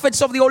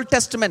prophets of the Old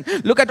Testament.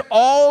 Look at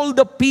all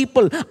the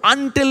people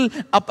until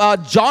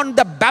John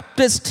the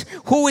Baptist,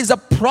 who is a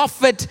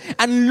prophet,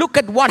 and look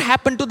at what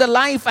happened to their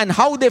life and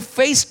how they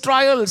faced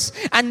trials,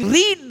 and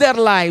read their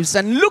lives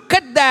and look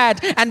at that.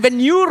 And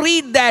when you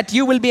read that,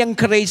 you will be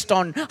encouraged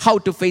on how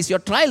to face your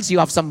trials. You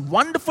have some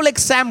wonderful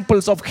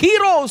examples of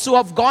heroes who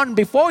have gone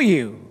before you.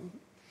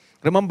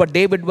 Remember,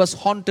 David was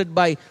haunted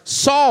by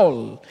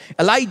Saul.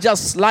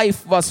 Elijah's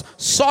life was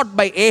sought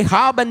by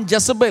Ahab and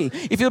Jezebel.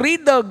 If you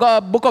read the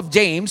book of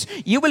James,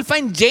 you will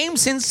find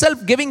James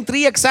himself giving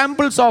 3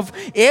 examples of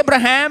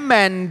Abraham,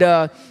 and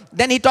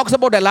then he talks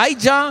about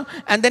Elijah,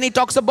 and then he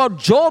talks about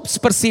Job's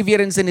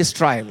perseverance in his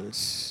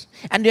trials.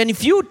 And then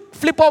if you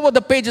flip over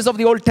the pages of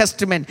the Old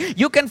Testament,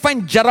 you can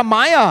find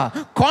Jeremiah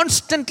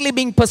constantly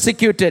being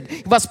persecuted.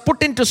 He was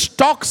put into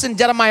stocks in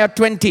Jeremiah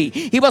 20.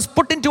 He was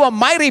put into a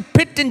miry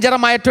pit in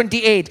Jeremiah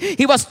 28.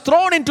 He was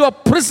thrown into a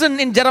prison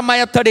in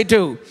Jeremiah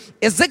 32.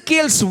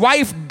 Ezekiel's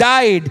wife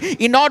died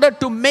in order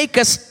to make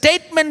a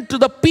statement to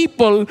the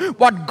people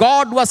what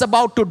God was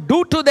about to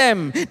do to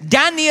them.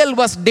 Daniel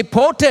was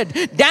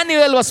deported.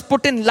 Daniel was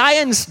put in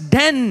lion's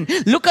den.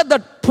 Look at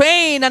the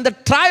pain and the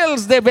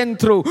trials they went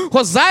through.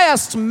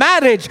 Hosea's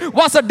marriage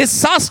was a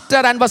disaster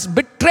and was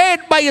betrayed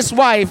by his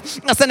wife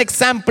as an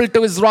example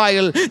to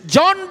Israel.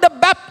 John the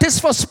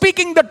Baptist, for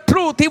speaking the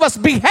truth, he was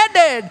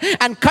beheaded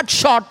and cut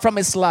short from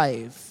his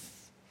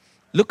life.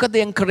 Look at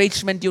the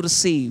encouragement you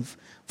receive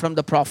from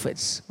the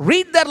prophets.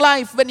 Read their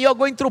life when you're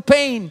going through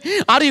pain.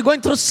 Are you going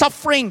through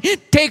suffering?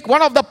 Take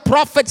one of the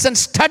prophets and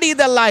study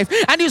their life,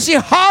 and you see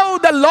how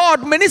the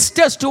Lord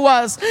ministers to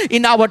us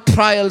in our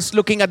trials,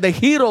 looking at the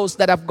heroes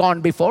that have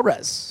gone before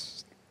us.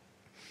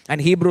 And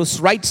Hebrews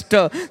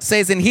writer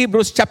says in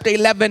Hebrews chapter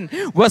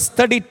 11, verse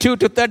 32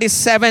 to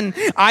 37,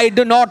 I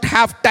do not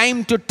have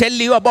time to tell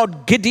you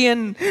about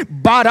Gideon,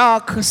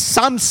 Barak,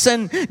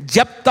 Samson,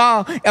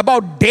 Jephthah,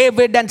 about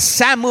David and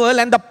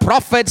Samuel and the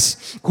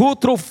prophets who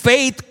through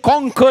faith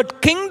conquered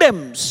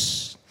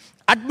kingdoms,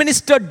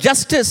 administered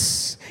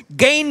justice,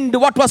 gained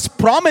what was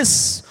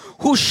promised,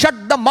 who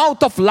shut the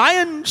mouth of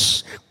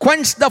lions,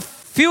 quenched the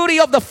fury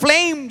of the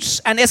flames,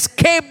 and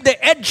escaped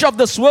the edge of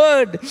the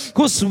sword,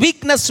 whose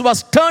weakness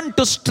was turned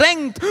to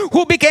strength,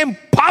 who became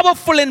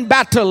powerful in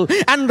battle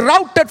and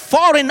routed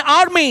foreign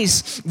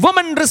armies.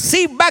 Women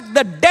received back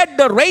the dead,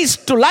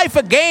 raised to life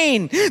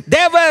again.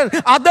 There were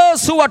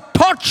others who were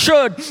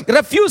tortured,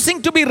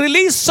 refusing to be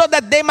released so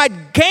that they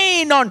might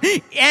gain on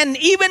an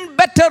even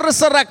better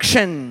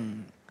resurrection.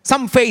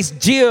 Some faced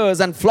jeers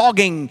and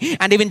flogging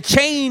and even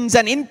chains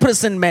and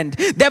imprisonment.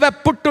 They were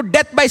put to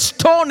death by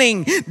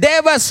stoning. They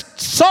were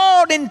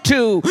sawed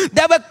into.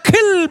 They were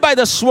killed by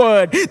the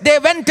sword. They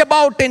went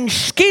about in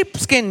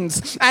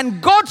sheepskins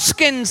and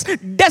goatskins,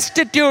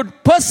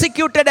 destitute,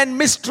 persecuted and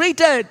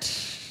mistreated.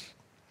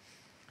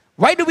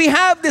 Why do we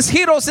have these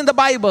heroes in the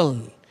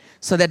Bible?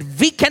 So that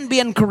we can be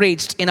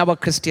encouraged in our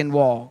Christian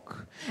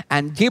walk.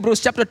 And Hebrews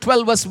chapter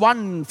 12 verse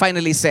 1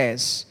 finally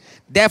says,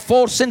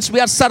 therefore, since we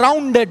are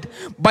surrounded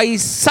by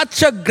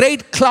such a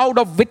great cloud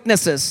of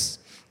witnesses,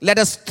 let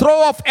us throw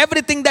off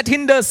everything that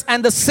hinders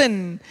and the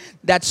sin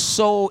that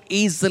so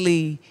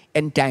easily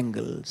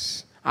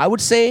entangles. I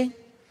would say,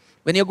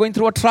 when you're going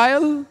through a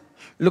trial,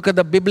 look at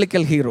the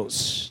biblical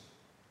heroes.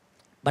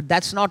 But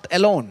that's not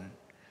alone.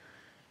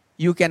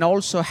 You can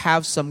also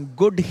have some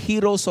good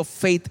heroes of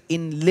faith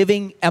in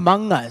living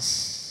among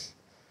us.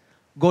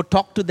 Go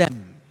talk to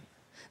them.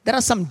 There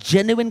are some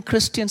genuine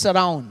Christians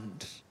around.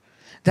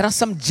 There are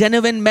some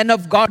genuine men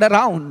of God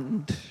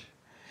around.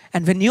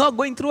 And when you are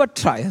going through a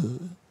trial,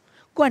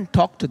 go and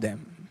talk to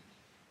them.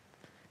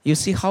 You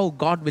see how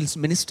God will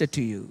minister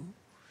to you.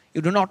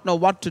 You do not know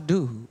what to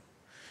do.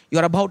 You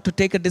are about to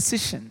take a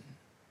decision.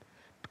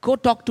 Go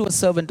talk to a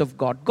servant of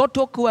God. Go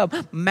talk to a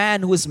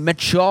man who is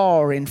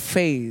mature in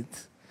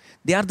faith.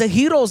 They are the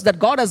heroes that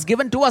God has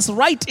given to us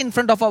right in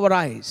front of our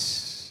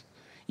eyes.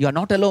 You are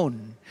not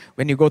alone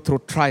when you go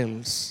through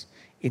trials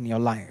in your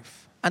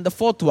life. And the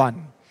fourth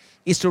one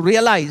is to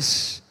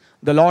realize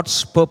the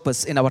Lord's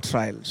purpose in our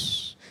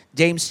trials.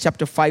 James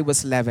chapter 5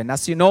 verse 11.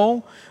 As you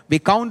know, we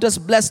count as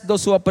blessed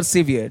those who have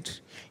persevered.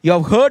 You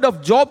have heard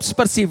of Job's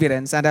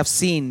perseverance and have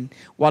seen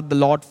what the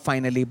Lord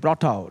finally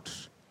brought out.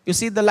 You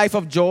see the life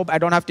of Job. I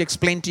don't have to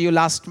explain to you.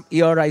 Last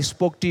year I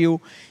spoke to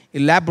you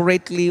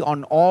elaborately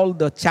on all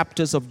the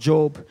chapters of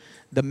Job.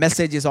 The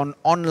message is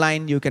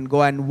online. You can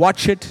go and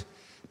watch it.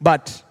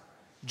 But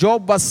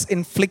Job was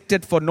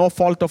inflicted for no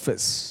fault of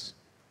his.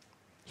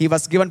 He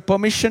was given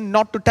permission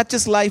not to touch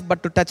his life,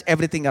 but to touch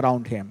everything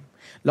around him.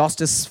 Lost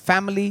his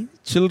family,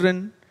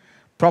 children,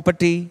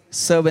 property,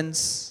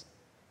 servants,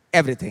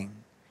 everything.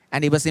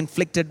 And he was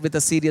inflicted with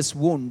a serious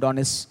wound on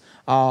his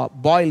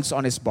boils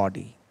on his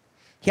body.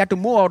 He had to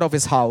move out of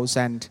his house,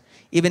 and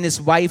even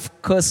his wife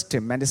cursed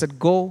him. And he said,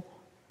 go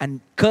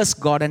and curse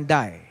God and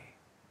die.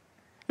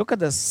 Look at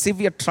the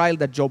severe trial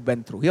that Job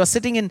went through. He was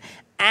sitting in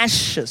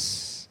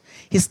ashes.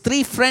 His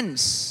 3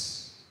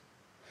 friends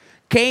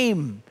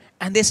came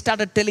and they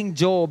started telling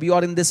Job, you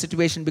are in this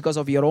situation because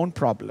of your own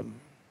problem.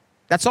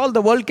 That's all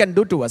the world can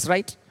do to us,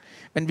 right?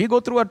 When we go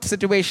through a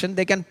situation,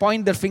 they can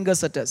point their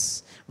fingers at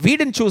us. We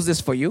didn't choose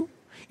this for you.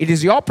 It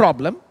is your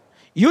problem.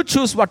 You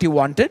choose what you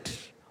wanted.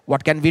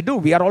 What can we do?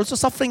 We are also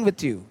suffering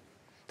with you.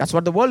 That's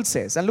what the world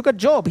says. And look at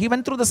Job. He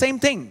went through the same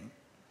thing.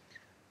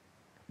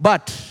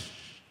 But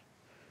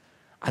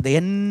at the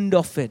end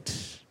of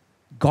it,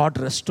 God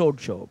restored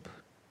Job.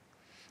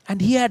 And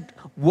he had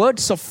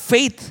words of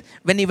faith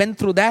when he went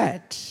through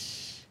that.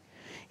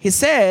 He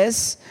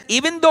says,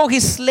 even though he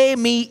slay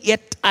me,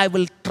 yet I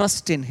will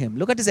trust in him.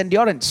 Look at his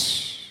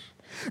endurance.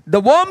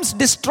 The worms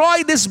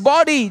destroy this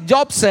body,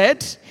 Job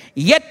said,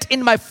 yet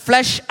in my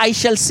flesh I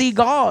shall see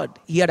God.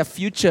 He had a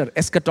future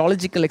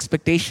eschatological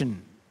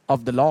expectation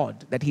of the Lord,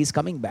 that he is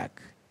coming back.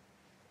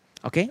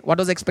 Okay, what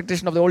was the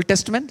expectation of the Old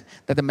Testament?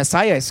 That the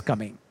Messiah is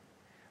coming,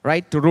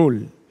 right, to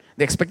rule.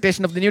 The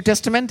expectation of the New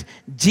Testament,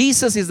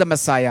 Jesus is the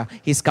Messiah.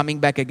 He's coming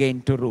back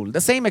again to rule. The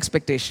same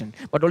expectation,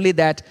 but only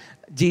that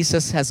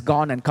Jesus has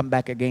gone and come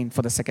back again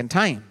for the second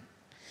time.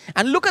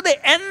 And look at the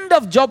end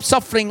of Job's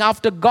suffering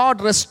after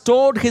God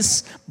restored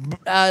his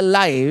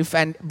life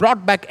and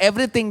brought back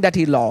everything that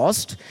he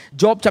lost.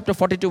 Job chapter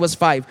 42 verse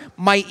 5.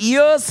 My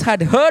ears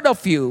had heard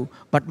of you,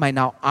 but my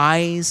now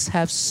eyes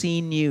have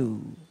seen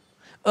you.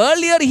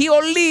 Earlier he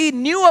only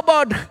knew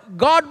about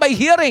God by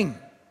hearing.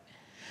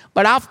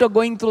 But after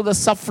going through the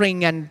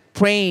suffering and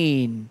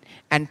pain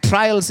and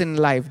trials in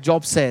life,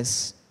 Job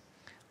says,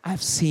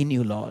 I've seen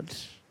you, Lord.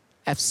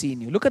 I've seen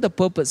you. Look at the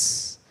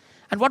purpose.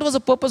 And what was the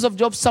purpose of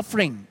Job's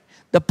suffering?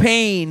 The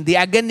pain, the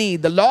agony,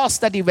 the loss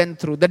that he went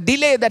through, the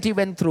delay that he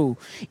went through.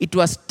 It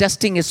was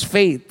testing his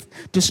faith,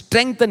 to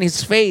strengthen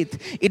his faith.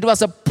 It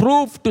was a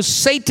proof to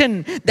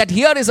Satan that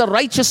here is a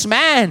righteous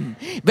man.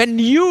 When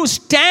you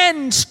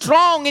stand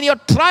strong in your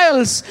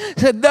trials,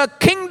 the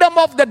kingdom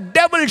of the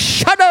devil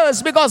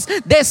shudders because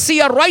they see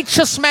a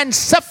righteous man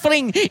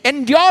suffering,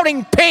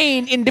 enduring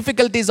pain in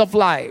difficulties of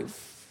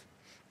life.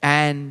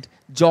 And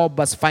Job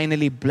was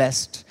finally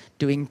blessed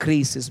to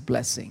increase his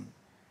blessing.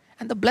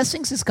 And the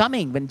blessings is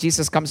coming when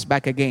Jesus comes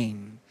back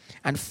again.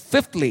 And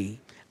fifthly,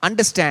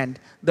 understand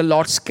the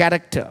Lord's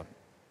character.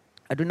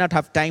 I do not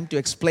have time to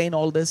explain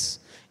all this.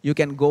 You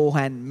can go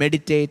and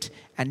meditate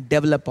and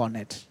develop on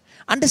it.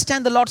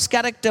 Understand the Lord's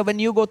character when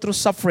you go through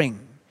suffering.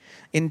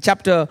 In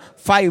chapter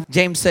 5,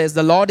 James says,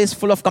 the Lord is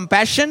full of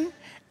compassion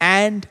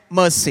and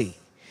mercy.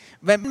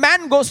 When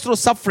man goes through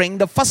suffering,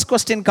 the first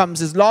question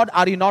comes is, Lord,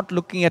 are you not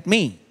looking at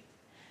me?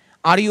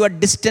 Are you a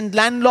distant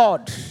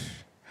landlord?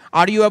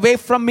 Are you away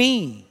from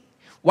me?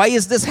 Why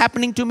is this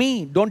happening to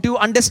me? Don't you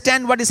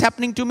understand what is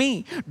happening to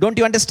me? Don't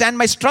you understand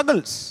my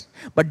struggles?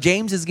 But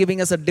James is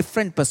giving us a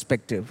different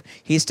perspective.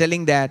 He's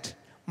telling that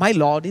my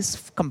Lord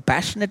is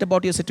compassionate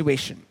about your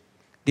situation.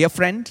 Dear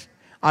friend,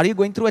 are you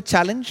going through a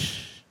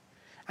challenge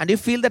and you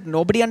feel that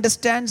nobody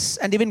understands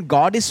and even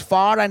God is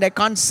far and I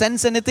can't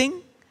sense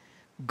anything?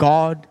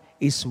 God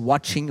is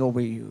watching over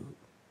you.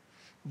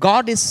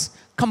 God is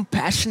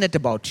compassionate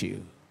about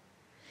you.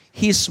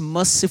 He is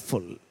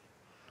merciful,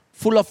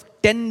 full of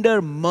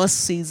tender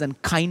mercies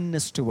and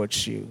kindness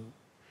towards you.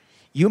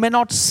 You may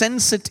not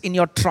sense it in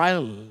your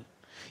trial.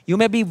 You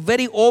may be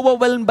very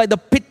overwhelmed by the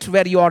pit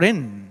where you are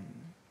in.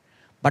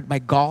 But my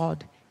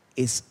God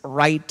is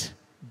right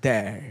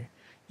there.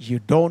 You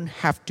don't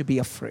have to be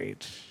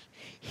afraid.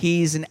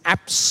 He is in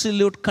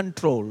absolute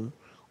control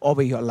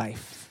over your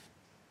life.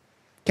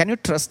 Can you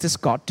trust this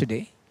God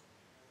today?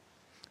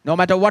 No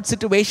matter what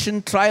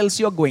situation, trials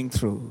you're going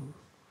through,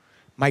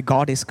 my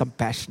God is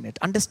compassionate.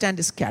 Understand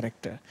his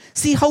character.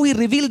 See how he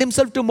revealed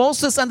himself to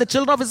Moses and the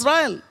children of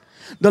Israel.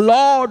 The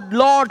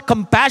Lord,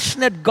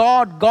 compassionate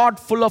God, God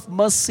full of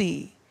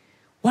mercy.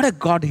 What a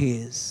God he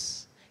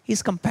is.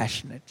 He's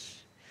compassionate.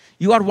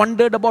 You are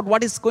wondered about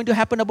what is going to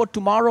happen about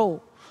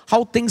tomorrow,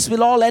 how things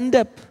will all end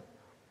up.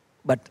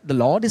 But the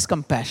Lord is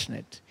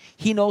compassionate.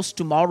 He knows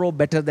tomorrow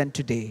better than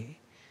today.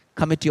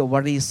 Commit your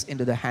worries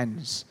into the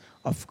hands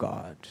of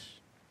God.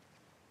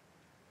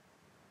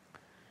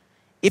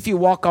 If you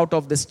walk out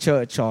of this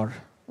church, or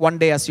one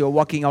day as you're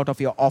walking out of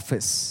your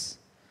office,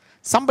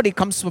 somebody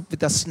comes up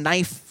with a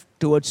knife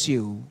towards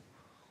you,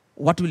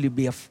 what will you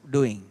be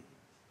doing?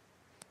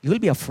 You will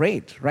be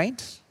afraid,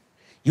 right?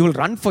 You will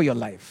run for your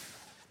life.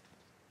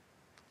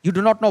 You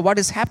do not know what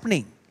is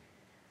happening,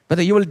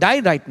 whether you will die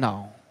right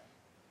now.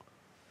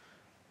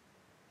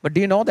 But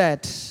do you know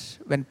that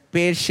when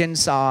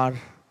patients are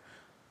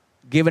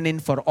given in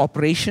for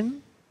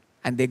operation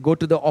and they go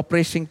to the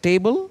operation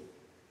table,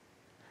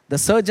 the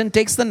surgeon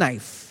takes the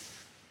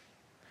knife,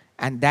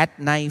 and that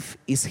knife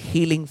is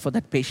healing for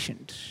that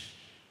patient.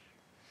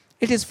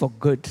 It is for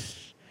good,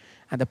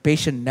 and the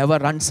patient never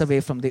runs away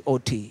from the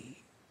OT.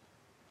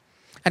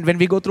 And when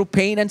we go through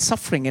pain and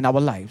suffering in our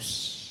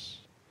lives,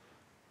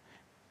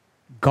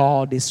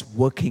 God is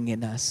working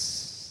in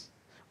us.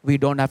 We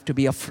don't have to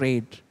be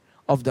afraid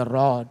of the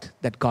rod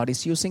that God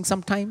is using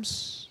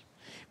sometimes.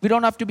 We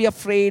don't have to be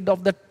afraid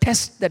of the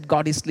test that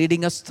God is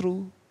leading us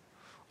through,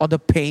 or the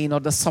pain or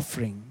the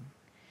suffering.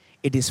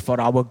 It is for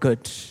our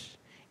good.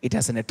 It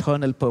has an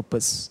eternal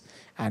purpose.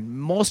 And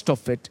most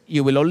of it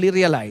you will only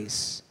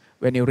realize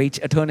when you reach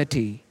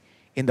eternity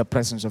in the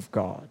presence of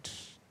God.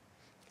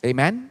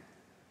 Amen?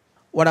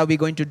 What are we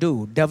going to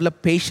do?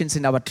 Develop patience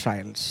in our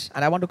trials.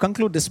 And I want to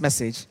conclude this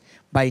message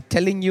by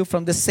telling you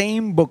from the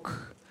same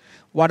book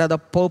what are the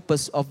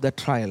purpose of the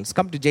trials.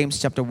 Come to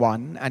James chapter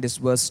 1 and it's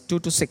verse 2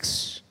 to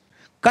 6.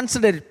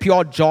 Consider it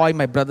pure joy,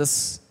 my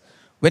brothers,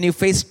 when you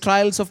face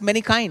trials of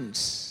many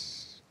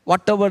kinds.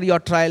 Whatever your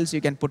trials,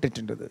 you can put it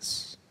into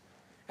this.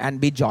 And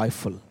be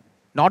joyful.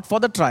 Not for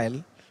the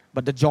trial,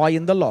 but the joy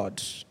in the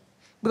Lord.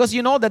 Because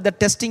you know that the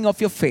testing of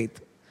your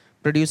faith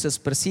produces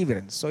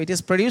perseverance. So it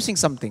is producing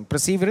something.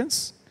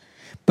 Perseverance.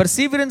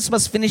 Perseverance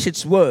must finish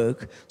its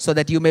work so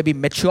that you may be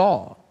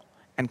mature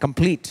and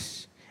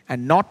complete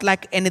and not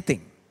lack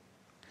anything.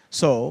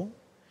 So,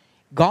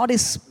 God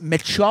is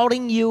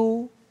maturing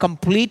you,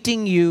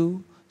 completing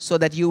you so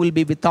that you will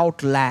be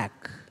without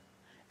lack.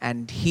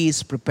 And He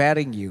is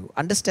preparing you.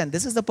 Understand,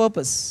 this is the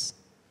purpose.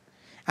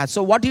 And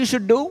so what you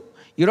should do,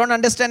 you don't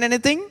understand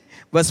anything?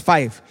 Verse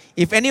 5,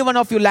 if any one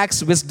of you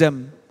lacks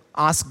wisdom,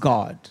 ask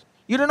God.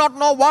 You do not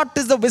know what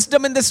is the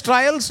wisdom in these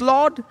trials,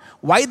 Lord?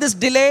 Why this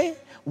delay?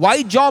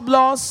 Why job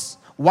loss?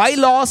 Why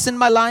loss in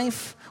my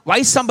life?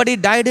 Why somebody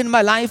died in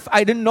my life?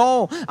 I didn't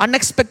know.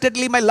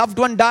 Unexpectedly my loved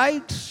one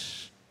died.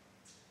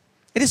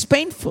 It is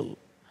painful.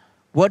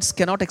 Words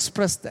cannot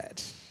express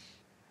that.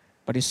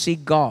 But you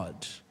seek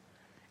God,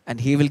 and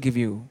He will give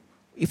you.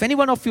 If any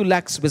one of you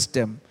lacks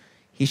wisdom,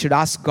 he should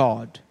ask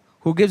God,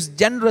 who gives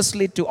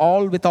generously to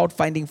all without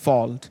finding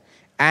fault,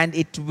 and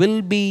it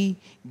will be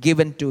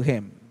given to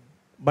him.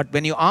 But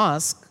when you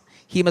ask,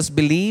 he must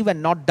believe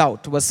and not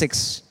doubt. Verse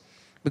 6.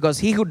 Because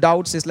he who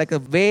doubts is like a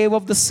wave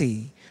of the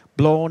sea,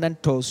 blown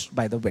and tossed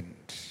by the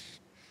wind.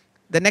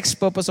 The next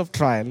purpose of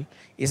trial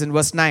is in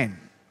verse 9.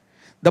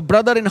 The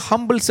brother in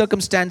humble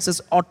circumstances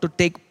ought to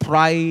take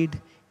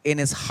pride in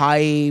his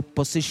high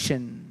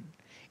position.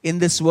 In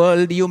this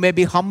world you may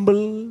be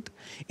humbled.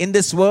 In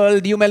this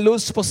world you may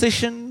lose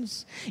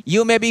positions.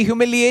 You may be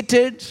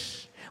humiliated.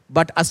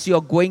 But as you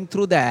are going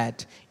through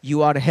that,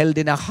 you are held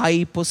in a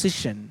high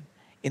position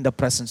in the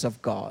presence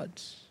of God.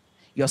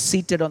 You are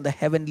seated on the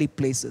heavenly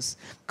places.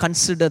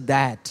 Consider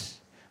that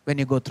when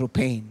you go through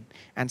pain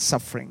and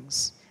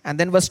sufferings. And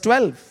then verse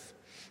 12.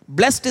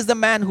 Blessed is the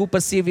man who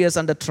perseveres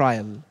under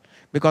trial,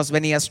 because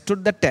when he has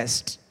stood the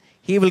test,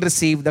 he will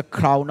receive the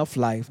crown of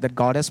life that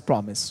God has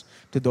promised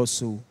to those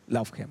who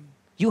love Him.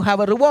 You have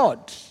a reward.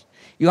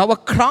 You have a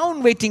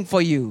crown waiting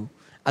for you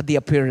at the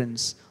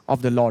appearance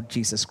of the Lord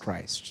Jesus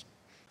Christ.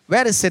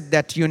 Where is it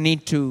that you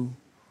need to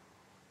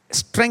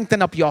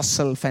strengthen up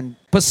yourself and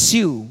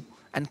pursue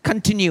and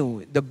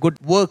continue the good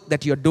work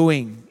that you're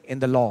doing in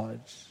the Lord?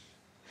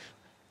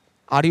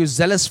 Are you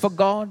zealous for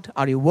God?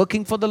 Are you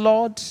working for the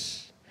Lord?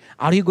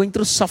 Are you going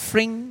through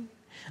suffering?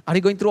 Are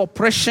you going through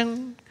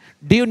oppression?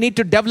 Do you need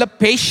to develop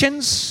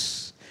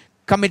patience?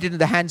 Commit it in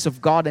the hands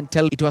of God and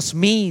tell, it was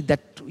me that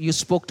you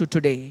spoke to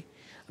today.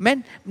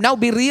 Amen. Now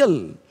be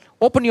real.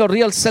 Open your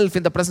real self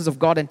in the presence of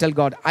God and tell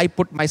God, I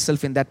put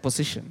myself in that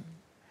position.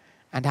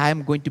 And I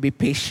am going to be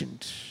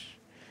patient.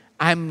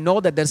 I know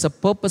that there's a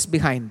purpose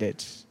behind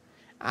it.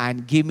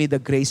 And give me the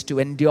grace to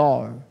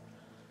endure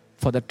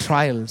for the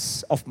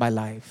trials of my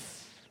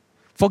life.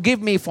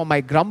 Forgive me for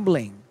my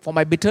grumbling, for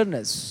my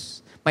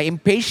bitterness, my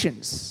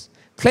impatience.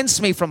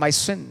 Cleanse me from my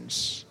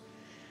sins.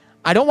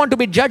 I don't want to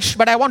be judged,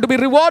 but I want to be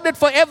rewarded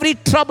for every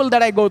trouble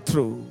that I go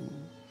through.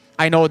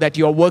 I know that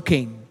you are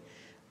working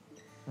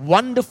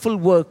wonderful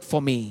work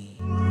for me,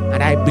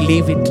 and I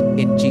believe it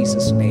in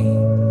Jesus' name.